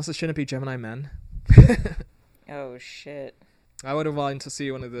 And also, shouldn't it be Gemini Men? Oh shit. I would have wanted to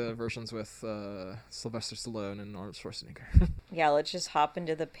see one of the versions with Sylvester Stallone and Arnold Schwarzenegger. Yeah, let's just hop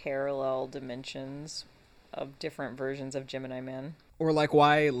into the parallel dimensions of different versions of Gemini Man. Or like,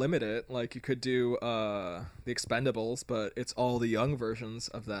 why limit it? Like, you could do the Expendables, but it's all the young versions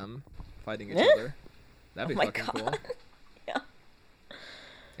of them fighting each other. That'd be fucking cool. Yeah.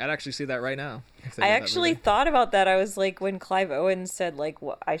 I'd actually see that right now. I actually thought about that. I was like, when Clive Owen said, like,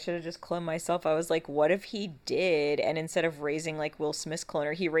 I should have just cloned myself, I was like, what if he did? And instead of raising, like, Will Smith's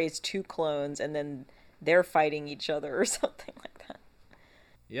cloner, he raised 2 clones and then they're fighting each other or something like that.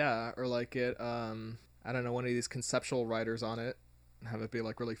 Yeah, or like it, I don't know, one of these conceptual writers on it, and have it be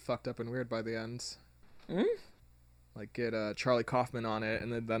like really fucked up and weird by the end. Like get Charlie Kaufman on it,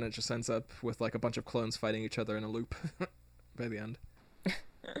 and then it just ends up with like a bunch of clones fighting each other in a loop by the end.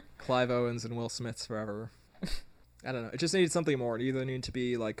 Clive Owens and Will Smith's forever. I don't know. It just needed something more. It either needed to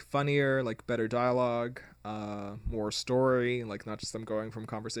be like funnier, like better dialogue, more story, like not just them going from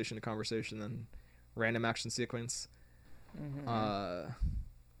conversation to conversation and random action sequence.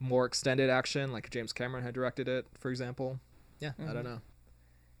 More extended action, like James Cameron had directed it, for example. Yeah, I don't know.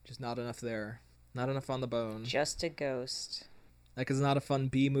 Just not enough there. Not enough on the bone. Just a ghost. Like, it's not a fun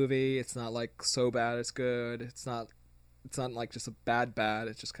B movie. It's not like so bad it's good. It's not like just a bad.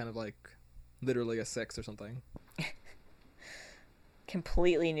 It's just kind of like literally a 6 or something.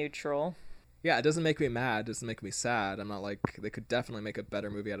 Completely neutral. Yeah, it doesn't make me mad. It doesn't make me sad. I'm not like, they could definitely make a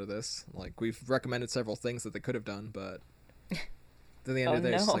better movie out of this. Like, we've recommended several things that they could have done, but at the end of the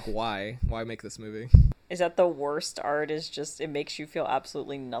day, it's just like, why? Why make this movie? Is that the worst art? Is just, it makes you feel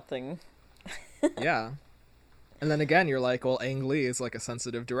absolutely nothing. Yeah. And then again, you're like, well, Ang Lee is like a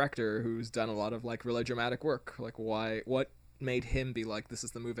sensitive director who's done a lot of like really dramatic work. Like, why? What made him be like, this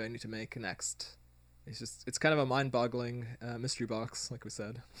is the movie I need to make next? It's kind of a mind-boggling mystery box, like we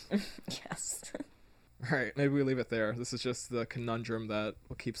said. Yes. All right, maybe we leave it there. This is just the conundrum that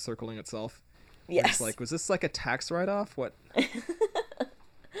will keep circling itself. Yes. It's like, was this like a tax write-off? What?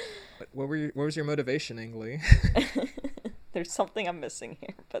 What was your motivation, Ang Lee? There's something I'm missing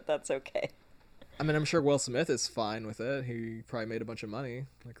here, but that's okay. I mean, I'm sure Will Smith is fine with it. He probably made a bunch of money.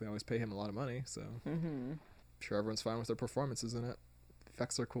 Like, they always pay him a lot of money, so I'm sure everyone's fine with their performances in it. The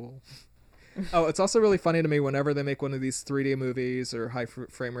effects are cool. Oh, it's also really funny to me whenever they make one of these 3D movies or high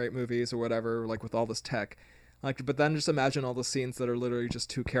frame rate movies or whatever, like with all this tech. Like, but then just imagine all the scenes that are literally just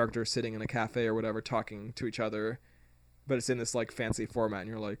 2 characters sitting in a cafe or whatever talking to each other, but it's in this like fancy format, and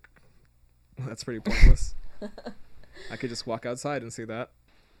you're like, well, that's pretty pointless. I could just walk outside and see that.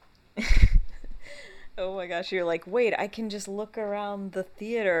 Oh my gosh, you're like, wait, I can just look around the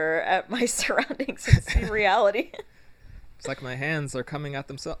theater at my surroundings and see reality. It's like my hands are coming at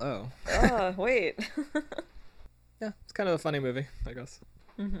themselves. Oh. Wait. Yeah, it's kind of a funny movie, I guess.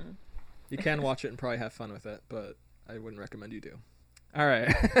 You can watch it and probably have fun with it, but I wouldn't recommend you do. All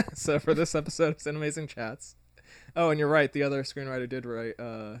right. So for this episode of Cinemazing Chats. Oh, and you're right. The other screenwriter did write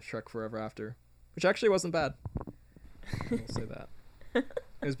Shrek Forever After, which actually wasn't bad. I'll say that. It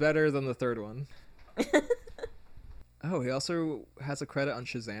was better than the third one. Oh, he also has a credit on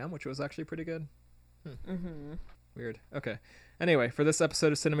Shazam, which was actually pretty good. Weird. Okay. Anyway, for this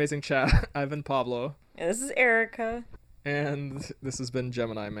episode of Cinemazing Chat, I've been Pablo. And this is Erica. And this has been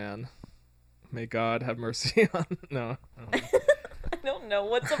Gemini Man. May God have mercy on... No. I don't know.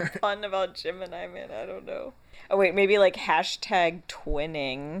 What's a pun about Gemini Man? I don't know. Oh, wait. Maybe like hashtag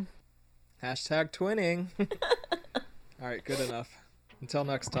twinning. Hashtag twinning. All right. Good enough. Until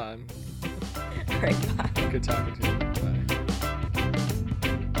next time. All right. Bye. Good talking to you. Bye.